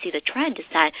you might see the trend, is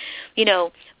that,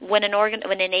 when an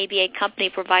ABA company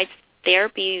provides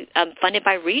therapy funded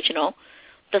by regional,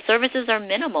 the services are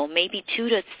minimal, maybe 2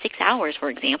 to 6 hours, for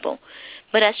example.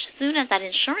 But as soon as that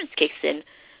insurance kicks in,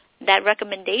 that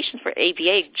recommendation for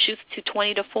ABA shoots to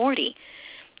 20 to 40.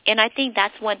 And I think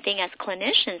that's one thing as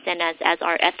clinicians and as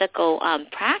our ethical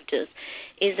practice,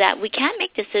 is that we can't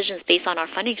make decisions based on our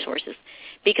funding sources,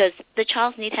 because the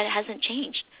child's need hasn't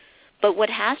changed. But what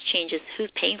has changed is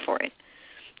who's paying for it.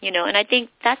 And I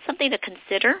think that's something to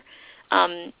consider.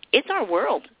 It's our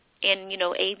world. And,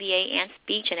 ABA and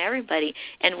speech and everybody,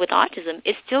 and with autism,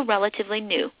 is still relatively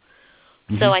new.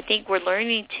 Mm-hmm. So I think we're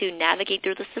learning to navigate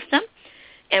through the system,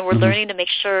 and we're learning to make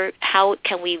sure how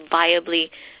can we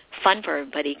viably fund for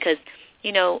everybody, because,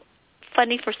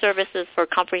 funding for services for a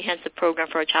comprehensive program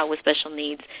for a child with special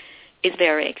needs is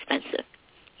very expensive.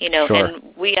 And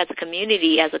we as a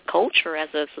community, as a culture, as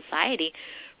a society,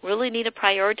 really need to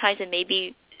prioritize and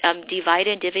maybe divide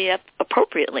and divvy up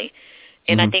appropriately.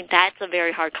 And I think that's a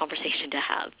very hard conversation to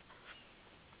have.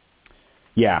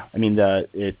 Yeah, I mean,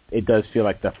 it does feel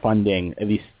like the funding, at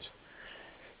least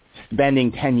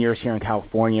spending 10 years here in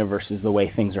California versus the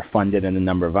way things are funded in a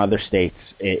number of other states,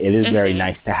 it is very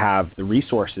nice to have the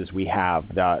resources we have,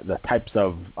 the types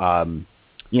of,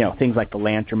 things like the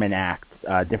Lanterman Act,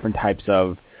 different types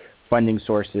of funding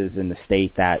sources in the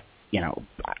state that,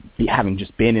 having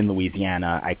just been in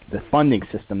Louisiana, the funding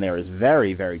system there is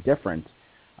very, very different.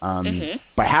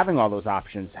 By having all those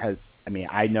options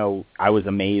I know I was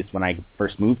amazed when I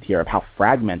first moved here of how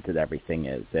fragmented everything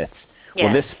is. It's,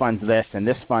 well, this funds this and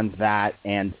this funds that,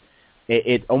 and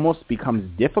it almost becomes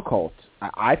difficult.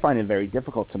 I find it very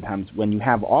difficult sometimes when you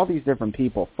have all these different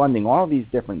people funding all these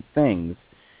different things,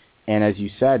 and as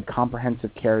you said,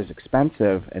 comprehensive care is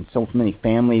expensive, and so many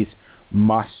families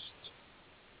must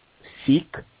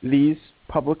seek these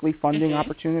publicly funding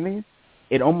opportunities.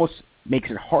 It almost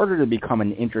makes it harder to become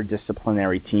an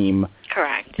interdisciplinary team.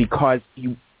 Correct. Because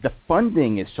the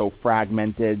funding is so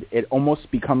fragmented, it almost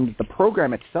becomes, the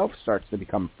program itself starts to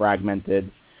become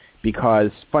fragmented, because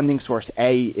funding source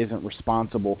A isn't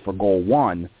responsible for goal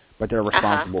 1, but they're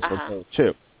responsible for goal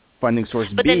 2. Funding source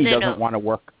B doesn't want to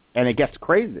work, and it gets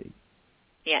crazy.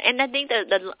 Yeah, and I think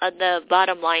the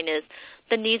bottom line is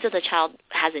the needs of the child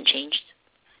hasn't changed.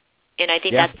 And I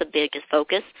think that's the biggest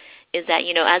focus, is that,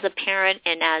 as a parent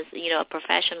and as, a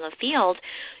professional in the field,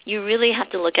 you really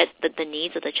have to look at the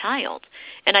needs of the child.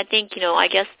 And I think, I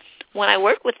guess when I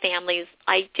work with families,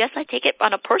 I take it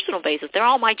on a personal basis. They're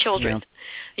all my children,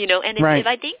 and if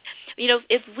I think,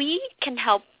 if we can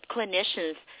help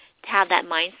clinicians to have that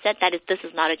mindset that this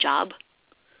is not a job,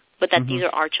 but that these are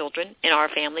our children and our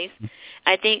families,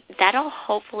 I think that'll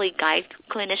hopefully guide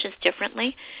clinicians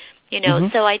differently.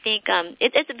 So I think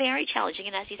it's very challenging,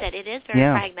 and as you said, it is very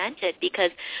fragmented,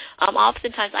 because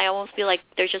oftentimes I almost feel like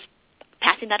they're just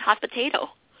passing that hot potato,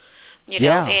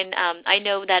 and I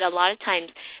know that a lot of times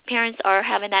parents are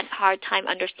having that hard time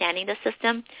understanding the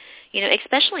system,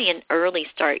 especially in early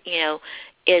start,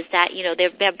 is that,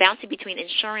 they're bouncing between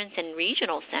insurance and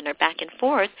regional center back and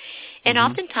forth, and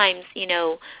oftentimes,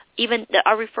 even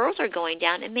our referrals are going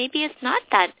down, and maybe it's not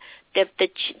that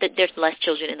there's less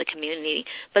children in the community,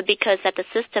 but because that the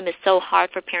system is so hard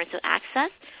for parents to access,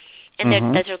 and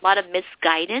there's a lot of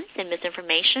misguidance and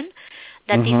misinformation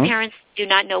that these parents do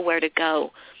not know where to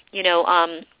go.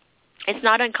 It's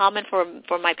not uncommon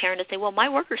for my parent to say, well, my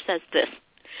worker says this.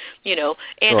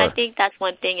 And I think that's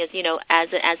one thing is, as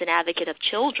an advocate of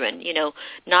children,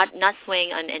 not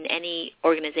swaying in any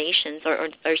organizations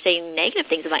or saying negative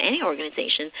things about any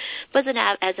organization, but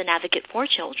as an advocate for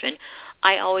children,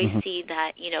 I always see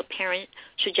that, parents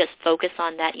should just focus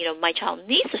on that, my child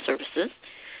needs the services,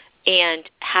 and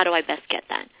how do I best get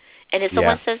that? And if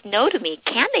someone says no to me,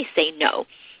 can they say no?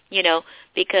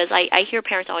 Because I hear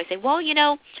parents always say, well,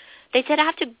 they said I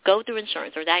have to go through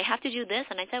insurance or that I have to do this.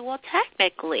 And I said, well,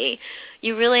 technically,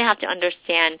 you really have to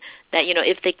understand that,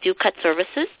 if they do cut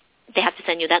services, they have to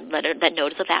send you that letter, that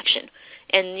notice of action.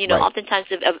 And, oftentimes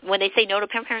when they say no to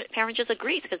parents just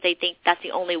agrees because they think that's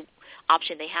the only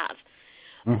option they have.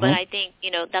 Mm-hmm. But I think,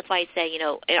 that's why I say,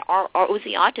 our OC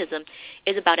Autism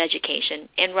is about education.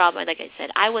 And, Rob, like I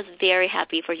said, I was very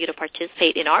happy for you to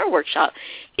participate in our workshop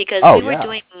because we were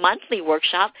doing monthly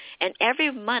workshop, and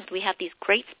every month we have these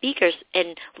great speakers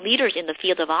and leaders in the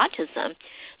field of autism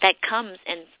that comes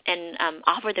and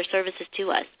offer their services to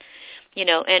us.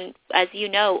 And as you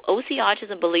know, OC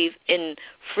Autism believes in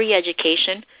free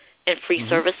education and free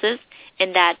services,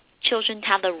 and that children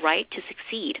have the right to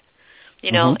succeed.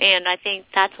 And I think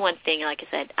that's one thing, like I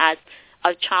said, as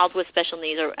a child with special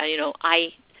needs, I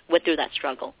went through that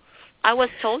struggle. I was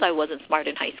told I wasn't smart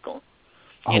in high school.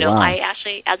 Wow. I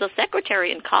actually, as a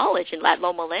secretary in college at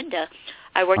Loma Linda,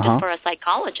 I worked for a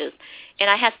psychologist, and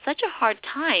I had such a hard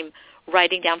time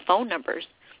writing down phone numbers.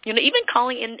 Even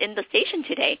calling in the station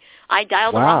today, I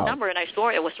dialed the wrong number, and I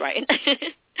swore it was right.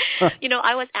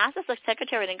 I was asked as a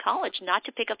secretary in college not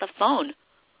to pick up the phone.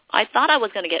 I thought I was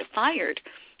going to get fired.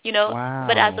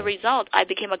 But as a result, I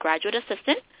became a graduate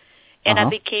assistant, and I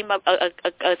became a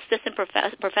assistant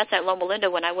professor at Loma Linda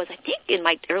when I was, I think, in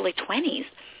my early 20s.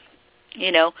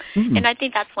 And I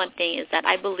think that's one thing is that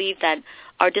I believe that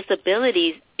our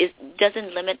disabilities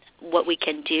doesn't limit what we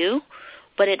can do,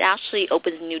 but it actually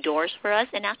opens new doors for us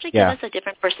and actually gives us a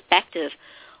different perspective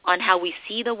on how we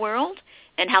see the world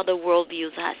and how the world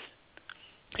views us.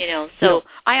 So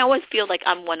I always feel like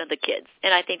I'm one of the kids,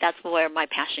 and I think that's where my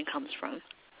passion comes from.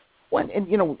 Well,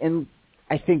 and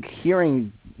I think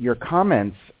hearing your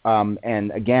comments,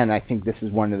 and again, I think this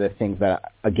is one of the things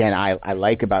that, again, I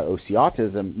like about OC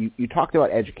Autism. You talked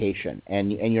about education,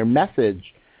 and your message,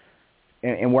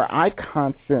 and where I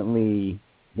constantly,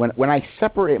 when I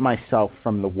separate myself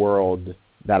from the world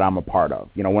that I'm a part of,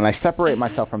 when I separate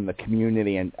myself from the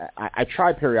community, and I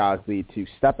try periodically to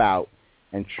step out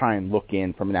and try and look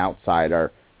in from an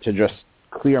outsider to just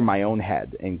clear my own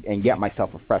head and get myself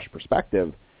a fresh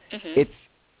perspective. It's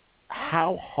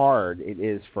how hard it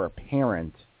is for a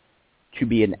parent to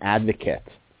be an advocate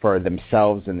for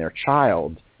themselves and their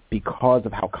child because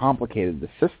of how complicated the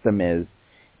system is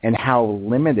and how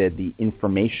limited the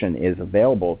information is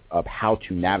available of how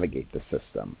to navigate the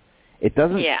system. It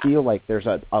doesn't feel like there's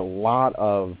a lot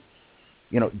of,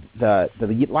 the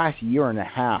last year and a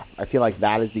half, I feel like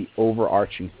that is the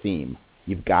overarching theme.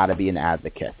 You've got to be an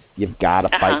advocate. You've got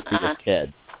to fight for your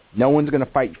kid. No one's going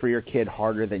to fight for your kid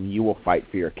harder than you will fight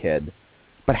for your kid.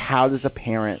 But how does a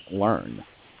parent learn?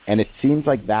 And it seems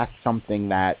like that's something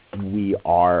that we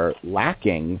are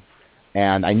lacking.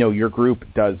 And I know your group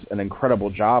does an incredible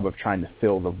job of trying to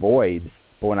fill the void.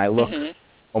 But when I look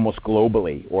almost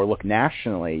globally or look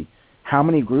nationally, how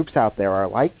many groups out there are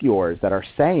like yours that are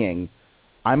saying,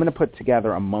 I'm going to put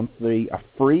together a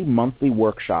free monthly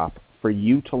workshop for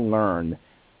you to learn.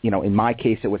 In my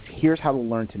case, it was here's how to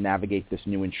learn to navigate this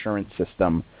new insurance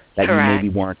system that you maybe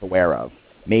weren't aware of.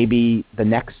 Maybe the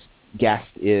next guest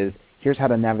is here's how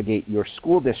to navigate your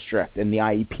school district and the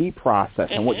IEP process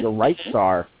and what your rights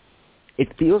are.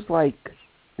 It feels like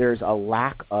there's a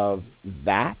lack of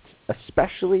that,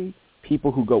 especially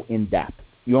people who go in depth.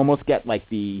 You almost get like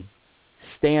the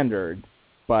standard,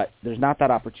 but there's not that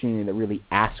opportunity to really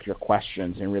ask your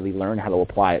questions and really learn how to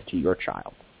apply it to your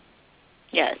child.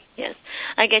 Yes.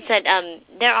 Like I said,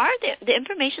 the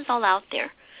information's all out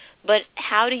there, but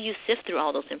how do you sift through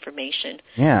all those information?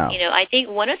 Yeah. I think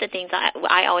one of the things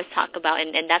I always talk about,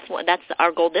 and that's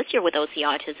our goal this year with OC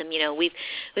Autism. We've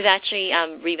actually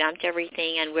revamped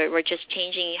everything, and we're just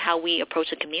changing how we approach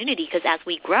the community because as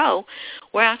we grow,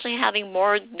 we're actually having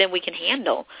more than we can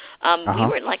handle.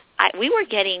 We were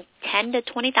getting 10 to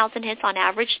 20,000 hits on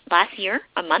average last year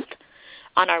a month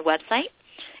on our website.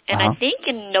 And I think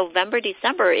in November,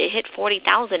 December, it hit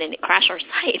 40,000 and it crashed our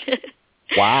site.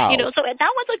 Wow. So that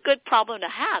was a good problem to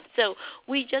have. So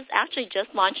we just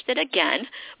launched it again.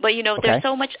 But, there's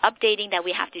so much updating that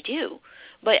we have to do.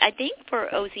 But I think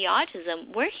for OC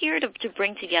Autism, we're here to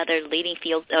bring together leading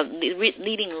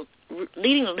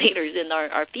leaders in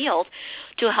our field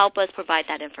to help us provide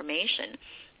that information.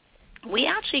 We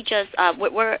actually just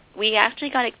we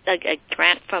actually got a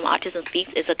grant from Autism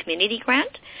Speaks. It's a community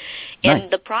grant,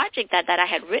 and the project that I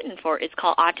had written for is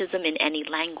called Autism in Any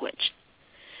Language,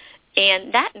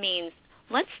 and that means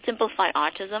let's simplify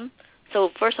autism.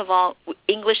 So first of all,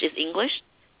 English is English,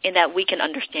 in that we can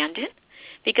understand it,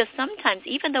 because sometimes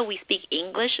even though we speak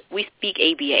English, we speak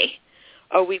ABA,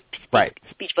 or we speak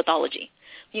speech pathology.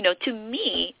 To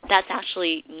me, that's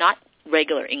actually not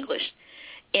regular English.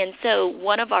 And so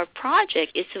one of our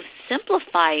projects is to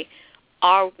simplify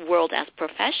our world as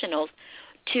professionals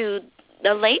to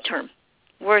the lay term,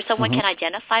 where someone can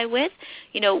identify with.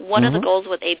 One of the goals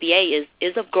with ABA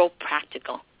is a grow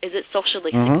practical. Is it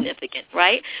socially significant,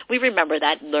 right? We remember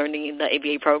that learning in the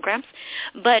ABA programs.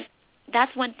 But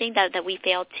that's one thing that we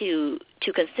fail to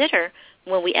consider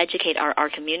when we educate our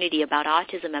community about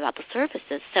autism, about the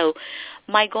services. So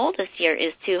my goal this year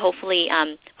is to hopefully,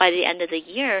 by the end of the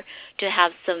year, to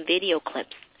have some video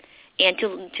clips and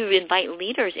to invite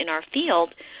leaders in our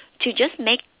field to just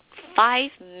make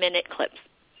 5-minute clips.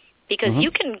 Because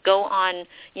you can go on,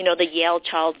 the Yale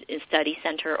Child Study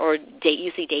Center or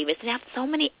UC Davis and have so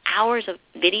many hours of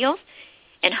videos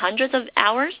and hundreds of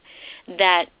hours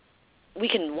that we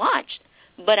can watch.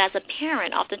 But as a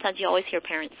parent, oftentimes you always hear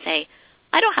parents say,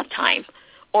 I don't have time,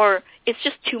 or it's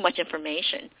just too much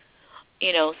information.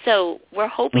 So we're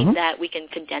hoping that we can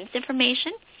condense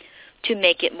information to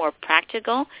make it more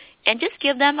practical and just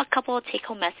give them a couple of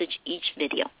take-home message each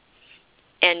video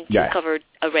and to cover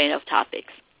a range of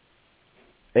topics.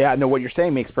 Yeah, no, what you're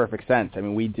saying makes perfect sense. I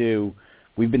mean,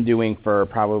 we've been doing for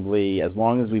probably as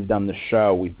long as we've done the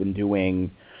show, we've been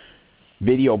doing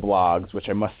video blogs, which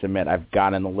I must admit I've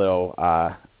gotten a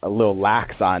little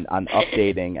lax on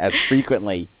updating as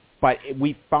frequently. But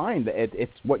we find that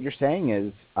it's what you're saying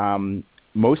is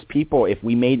most people, if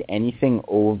we made anything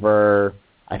over,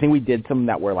 I think we did some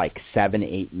that were like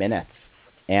 7-8 minutes.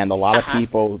 And a lot of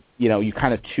people, you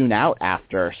kind of tune out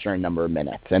after a certain number of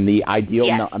minutes. And the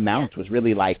ideal amount was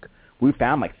really we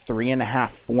found 3.5,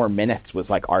 4 minutes was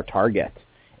our target.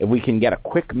 If we can get a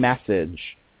quick message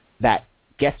that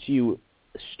gets you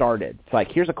started.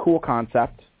 It's here's a cool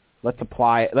concept. Let's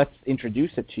apply it. Let's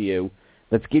introduce it to you.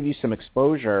 Let's give you some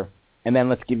exposure. And then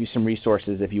let's give you some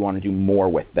resources if you want to do more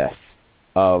with this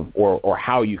or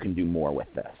how you can do more with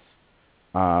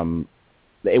this.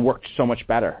 It worked so much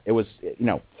better. It was,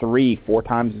 3-4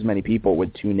 times as many people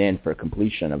would tune in for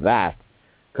completion of that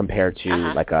compared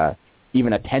to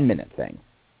even a 10-minute thing.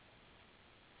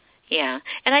 Yeah,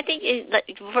 and I think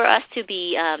for us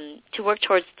to work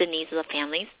towards the needs of the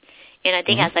families, and I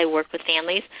think as I work with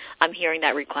families, I'm hearing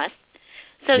that request.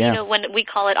 So, when we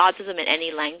call it autism in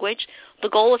any language, the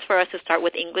goal is for us to start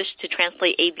with English, to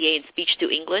translate ABA and speech to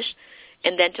English,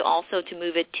 and then to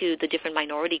move it to the different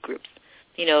minority groups.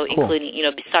 Including,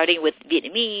 starting with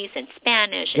Vietnamese and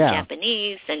Spanish and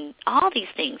Japanese and all these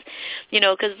things,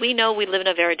 because we know we live in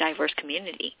a very diverse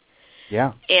community.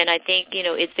 Yeah. And I think,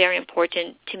 it's very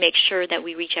important to make sure that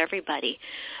we reach everybody.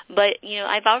 But,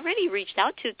 I've already reached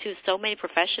out to so many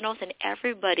professionals, and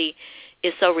everybody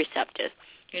is so receptive.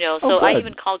 So I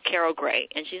even called Carol Gray,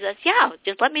 and she says, yeah,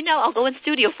 just let me know. I'll go in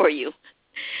studio for you.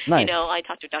 Nice. I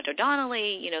talked to Dr.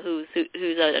 Donnelly, who's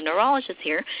a neurologist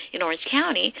here in Orange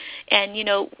County, and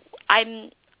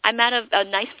I'm at a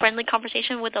nice, friendly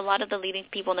conversation with a lot of the leading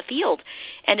people in the field,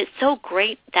 and it's so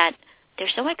great that they're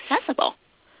so accessible,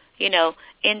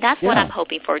 and that's what I'm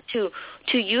hoping for to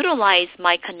utilize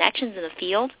my connections in the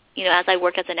field. As I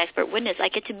work as an expert witness, I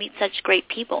get to meet such great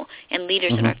people and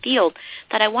leaders in our field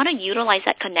that I want to utilize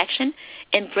that connection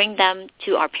and bring them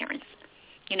to our parents.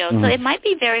 So it might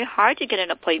be very hard to get an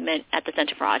appointment at the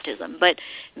Center for Autism, but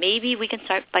maybe we can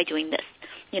start by doing this.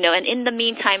 And in the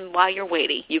meantime, while you're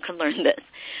waiting, you can learn this.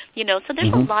 So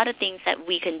there's a lot of things that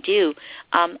we can do.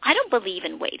 I don't believe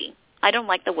in waiting. I don't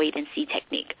like the wait and see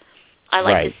technique. I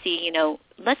like to see,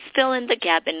 let's fill in the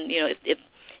gap, and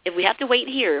if we have to wait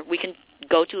here, we can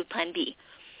go to plan B.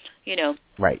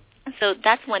 Right. So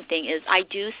that's one thing is I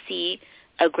do see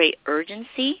a great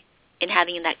urgency in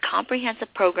having that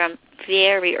comprehensive program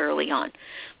very early on.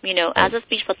 As a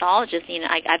speech pathologist,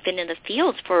 I've been in the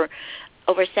field for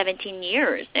over 17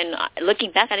 years, and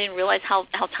looking back, I didn't realize how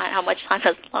much time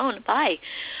has flown by.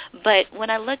 But when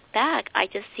I look back, I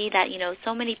just see that,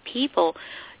 so many people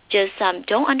just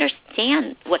don't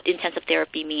understand what intensive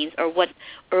therapy means or what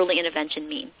early intervention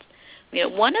means.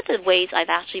 One of the ways I've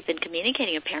actually been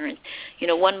communicating with parents,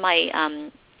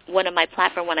 one of my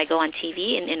platforms when I go on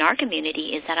TV in our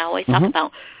community is that I always talk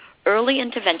about early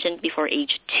intervention before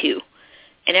age 2.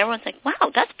 And everyone's like,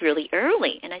 wow, that's really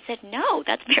early. And I said, no,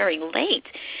 that's very late.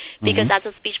 Because as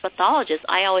a speech pathologist,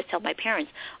 I always tell my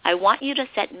parents, I want you to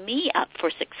set me up for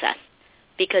success.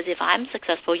 Because if I'm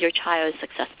successful, your child is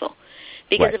successful.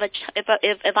 Because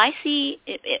if I see,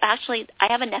 actually, I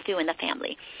have a nephew in the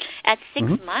family. At 6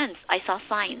 months, I saw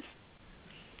signs.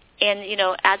 And,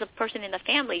 as a person in the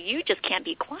family, you just can't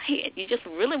be quiet. You just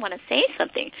really want to say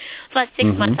something. So at 6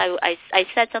 months, I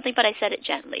said something, but I said it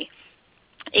gently.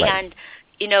 And,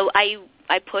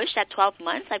 I pushed at 12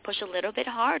 months. I pushed a little bit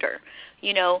harder,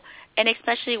 and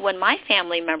especially when my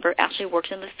family member actually works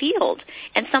in the field.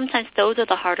 And sometimes those are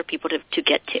the harder people to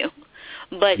get to.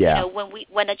 But,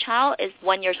 when a child is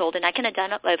 1 year old and I can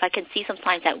identify, if I can see some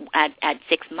signs at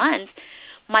 6 months,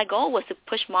 my goal was to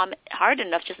push mom hard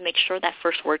enough just to make sure that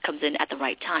first word comes in at the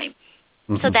right time.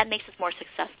 So that makes us more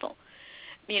successful.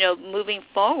 Moving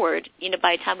forward,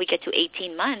 by the time we get to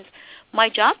 18 months, my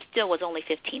job still was only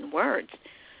 15 words.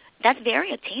 That's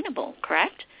very attainable,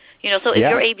 correct? So if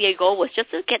your ABA goal was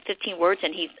just to get 15 words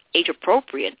and he's age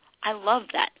appropriate, I love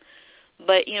that.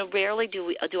 But, rarely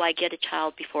do I get a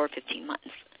child before 15 months,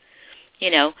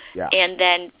 And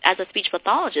then as a speech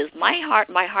pathologist, my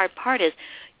hard part is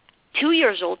 2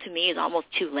 years old to me is almost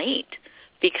too late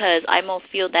because I almost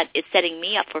feel that it's setting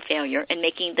me up for failure and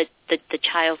making the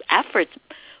child's efforts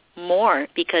more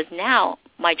because now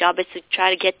my job is to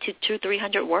try to get to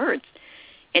 200-300 words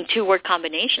in 2-word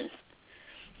combinations.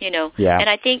 And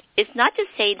I think it's not to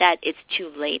say that it's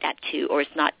too late at 2 or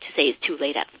it's not to say it's too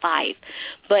late at 5,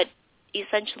 but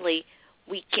essentially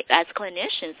we can, as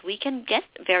clinicians, we can get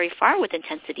very far with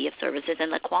intensity of services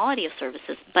and the quality of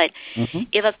services. But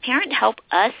if a parent help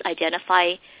us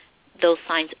identify those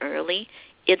signs early,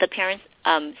 if the parents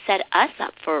set us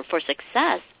up for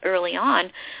success early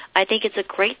on, I think it's a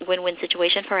great win-win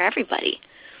situation for everybody.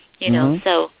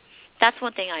 So that's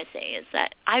one thing I say is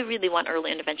that I really want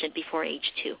early intervention before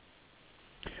age 2.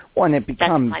 Well, and it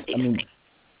becomes, that's my biggest thing.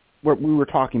 We were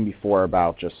talking before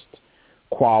about just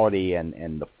quality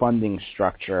and the funding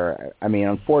structure. I mean,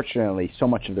 unfortunately, so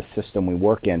much of the system we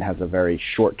work in has a very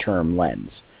short-term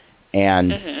lens.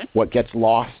 And what gets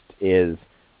lost is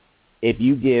if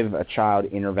you give a child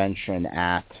intervention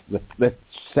at, let's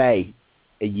say,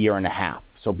 1.5 years,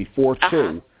 so before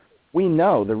 2, we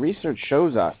know the research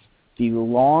shows us the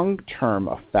long-term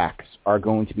effects are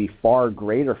going to be far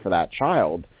greater for that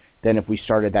child than if we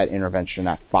started that intervention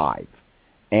at 5.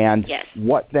 And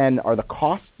what then are the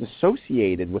costs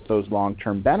associated with those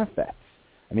long-term benefits?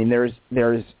 I mean, there's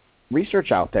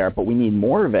research out there, but we need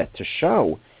more of it to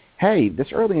show, hey,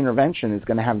 this early intervention is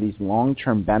going to have these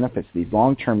long-term benefits, these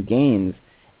long-term gains,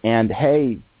 and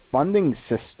hey, funding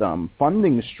system,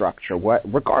 funding structure,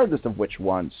 regardless of which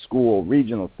one, school,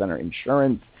 regional center,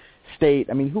 insurance, state,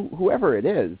 I mean, whoever it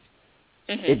is,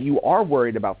 if you are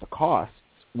worried about the costs,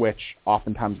 which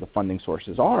oftentimes the funding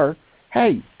sources are,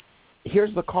 hey,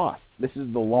 here's the cost. This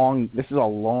is a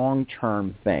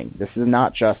long-term thing. This is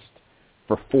not just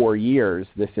for 4 years.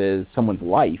 This is someone's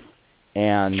life.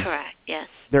 And correct, yes.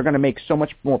 They're going to make so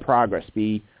much more progress,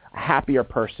 be a happier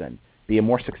person, be a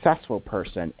more successful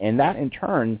person, and that in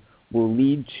turn will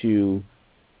lead to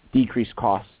decreased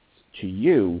costs to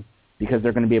you because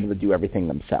they're going to be able to do everything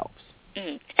themselves.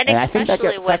 And especially I think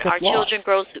when our children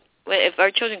grows, if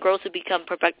our children grow to become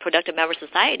productive members of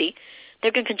society,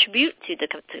 they're going to contribute to the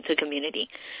community,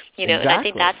 Exactly. And I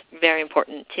think that's very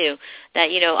important too. That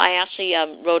I actually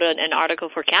wrote an article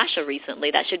for CASHA recently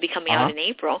that should be coming out in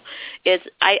April.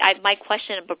 My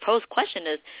proposed question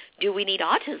is, do we need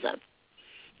autism?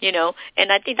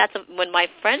 And I think that's when my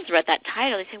friends read that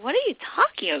title, they say, "What are you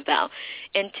talking about?"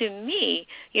 And to me,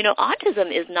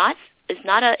 autism is not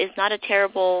a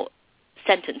terrible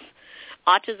sentence.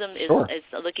 Autism is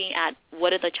looking at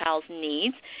what are the child's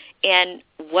needs and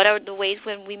what are the ways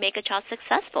when we make a child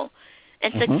successful.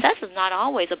 And success is not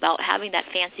always about having that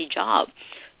fancy job.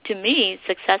 To me,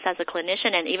 success as a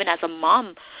clinician and even as a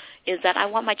mom is that I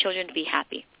want my children to be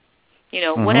happy.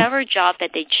 Whatever job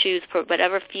that they choose,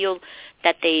 whatever field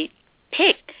that they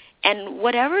pick, and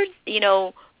whatever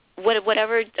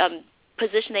whatever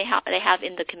position they have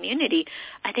in the community,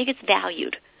 I think it's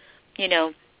valued.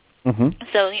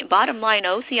 So bottom line,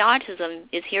 OC Autism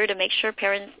is here to make sure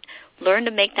parents learn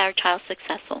to make their child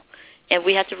successful, and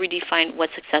we have to redefine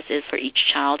what success is for each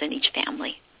child and each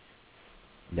family.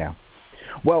 Yeah.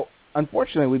 Well,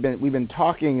 unfortunately, we've been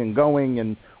talking and going,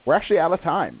 and we're actually out of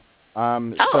time.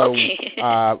 Okay.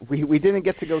 We didn't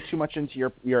get to go too much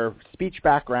into your speech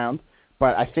background,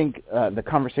 but I think the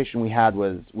conversation we had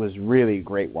was really a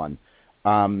great one.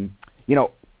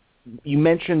 You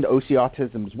mentioned OC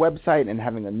Autism's website and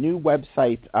having a new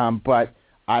website, but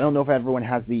I don't know if everyone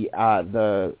has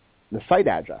the site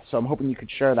address. So I'm hoping you could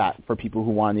share that for people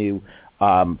who want to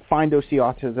find OC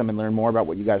Autism and learn more about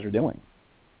what you guys are doing.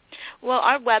 Well,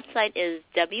 our website is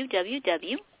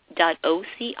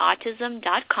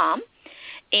www.ocautism.com.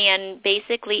 And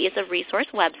basically it's a resource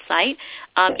website.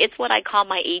 It's what I call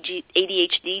my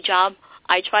ADHD job.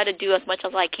 I try to do as much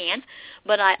as I can,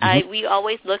 but we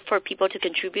always look for people to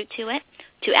contribute to it,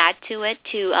 to add to it,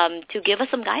 to give us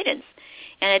some guidance.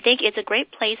 And I think it's a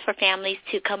great place for families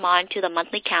to come on to the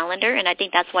monthly calendar, and I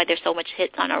think that's why there's so much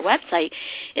hits on our website,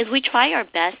 is we try our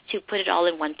best to put it all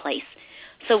in one place.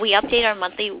 So we update our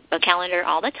monthly calendar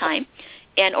all the time,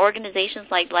 and organizations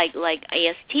like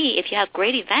AST, if you have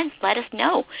great events, let us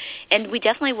know. And we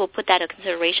definitely will put that in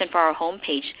consideration for our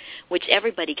homepage, which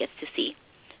everybody gets to see.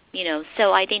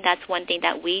 So I think that's one thing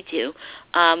that we do.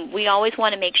 We always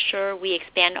want to make sure we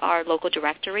expand our local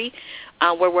directory.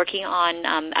 We're working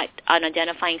on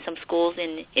identifying some schools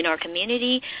in our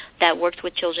community that works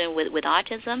with children with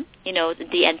autism, the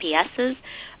NPSs,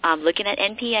 looking at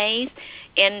NPAs.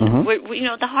 And,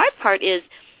 the hard part is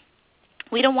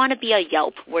we don't want to be a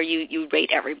Yelp where you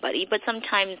rate everybody, but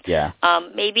sometimes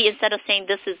maybe instead of saying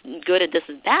this is good and this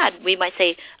is bad, we might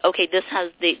say, okay, this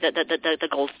has the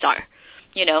gold star.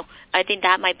 I think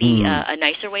that might be a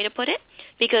nicer way to put it,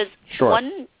 because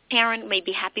one parent may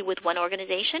be happy with one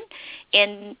organization,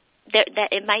 and that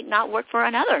it might not work for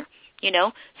another.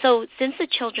 So since the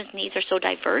children's needs are so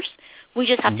diverse, we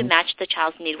just have to match the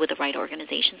child's need with the right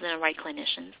organizations and the right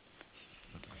clinicians.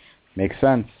 Makes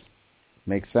sense.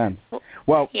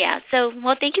 Well,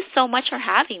 thank you so much for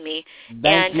having me.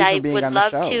 Thank you for being would on the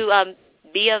love show. to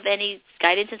be of any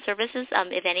guidance and services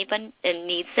if anyone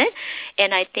needs it.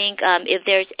 And I think if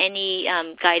there's any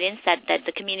guidance that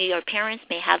the community or parents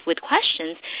may have with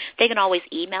questions, they can always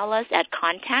email us at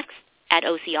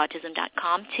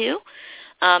contacts@ocautism.com too.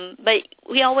 But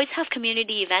we always have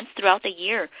community events throughout the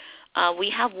year. We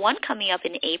have one coming up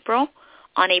in April,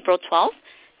 on April 12th,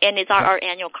 and it's our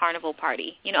annual carnival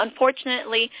party.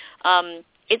 Unfortunately,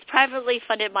 it's privately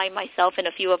funded by myself and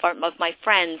a few of my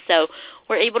friends, so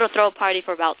we're able to throw a party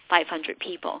for about 500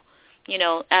 people.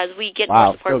 As we get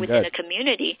more support within the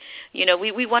community,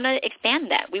 we want to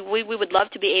expand that. We would love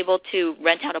to be able to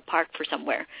rent out a park for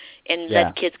somewhere and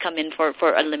let kids come in for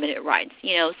unlimited rides.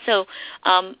 So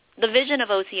the vision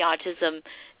of OC Autism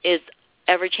is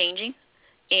ever-changing,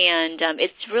 and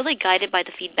it's really guided by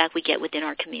the feedback we get within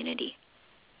our community.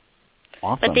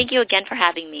 Awesome. But thank you again for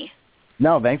having me.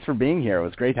 No, thanks for being here. It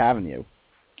was great having you.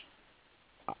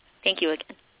 Thank you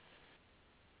again.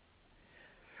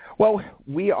 Well,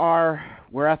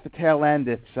 we're at the tail end.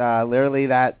 It's literally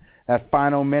that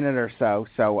final minute or so.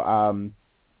 So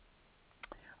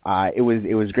it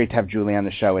was great to have Julie on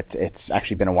the show. It's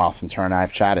actually been a while since her and I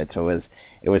have chatted, so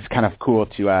it was kind of cool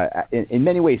to in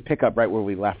many ways pick up right where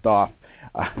we left off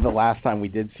the last time we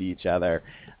did see each other.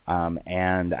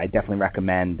 And I definitely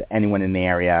recommend anyone in the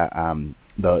area.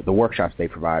 The workshops they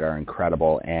provide are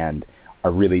incredible and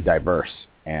are really diverse.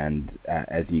 And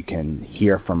as you can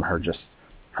hear from her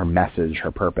message,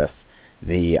 her purpose,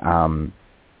 the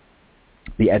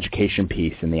education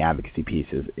piece and the advocacy piece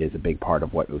is a big part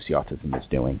of what OC Autism is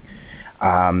doing.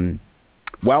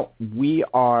 Well, we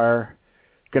are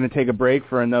going to take a break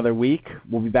for another week.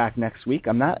 We'll be back next week.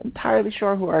 I'm not entirely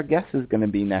sure who our guest is going to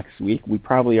be next week. We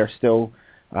probably are still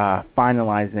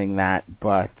finalizing that,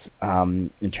 but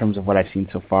in terms of what I've seen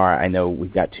so far, I know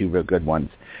we've got two real good ones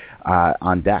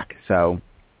on deck. So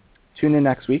tune in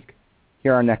next week,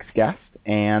 hear our next guest,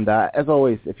 and as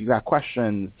always, if you've got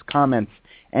questions, comments,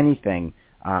 anything,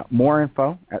 more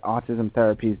info at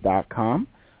autismtherapies.com,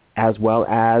 as well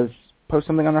as post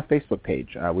something on our Facebook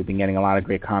page. We've been getting a lot of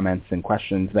great comments and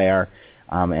questions there,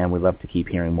 and we'd love to keep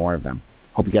hearing more of them.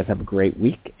 Hope you guys have a great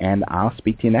week, and I'll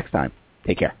speak to you next time.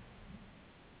 Take care.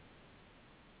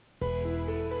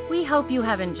 We hope you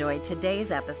have enjoyed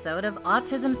today's episode of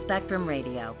Autism Spectrum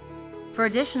Radio. For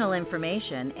additional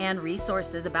information and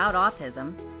resources about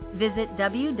autism, visit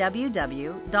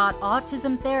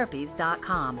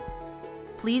www.autismtherapies.com.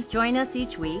 Please join us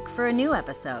each week for a new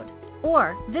episode,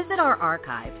 or visit our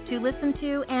archives to listen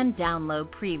to and download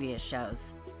previous shows.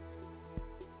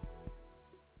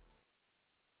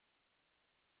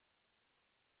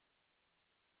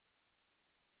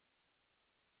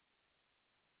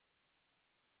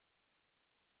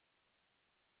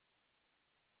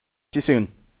 See you soon.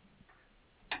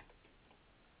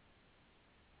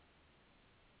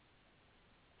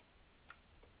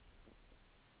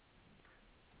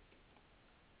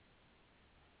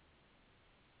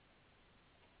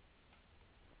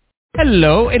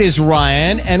 Hello, it is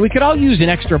Ryan, and we could all use an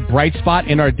extra bright spot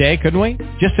in our day, couldn't we?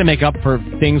 Just to make up for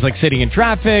things like sitting in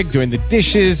traffic, doing the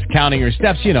dishes, counting your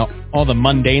steps, all the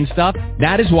mundane stuff.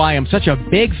 That is why I'm such a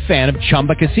big fan of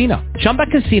Chumba Casino. Chumba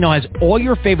Casino has all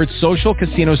your favorite social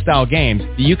casino-style games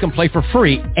that you can play for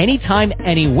free anytime,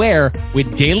 anywhere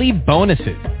with daily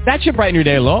bonuses. That should brighten your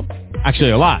day a little.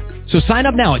 Actually, a lot. So sign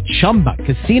up now at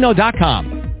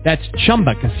ChumbaCasino.com. That's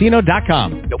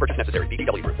ChumbaCasino.com. No purchase necessary.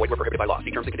 VGW Group. Void where prohibited by law. See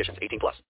terms and conditions. 18+.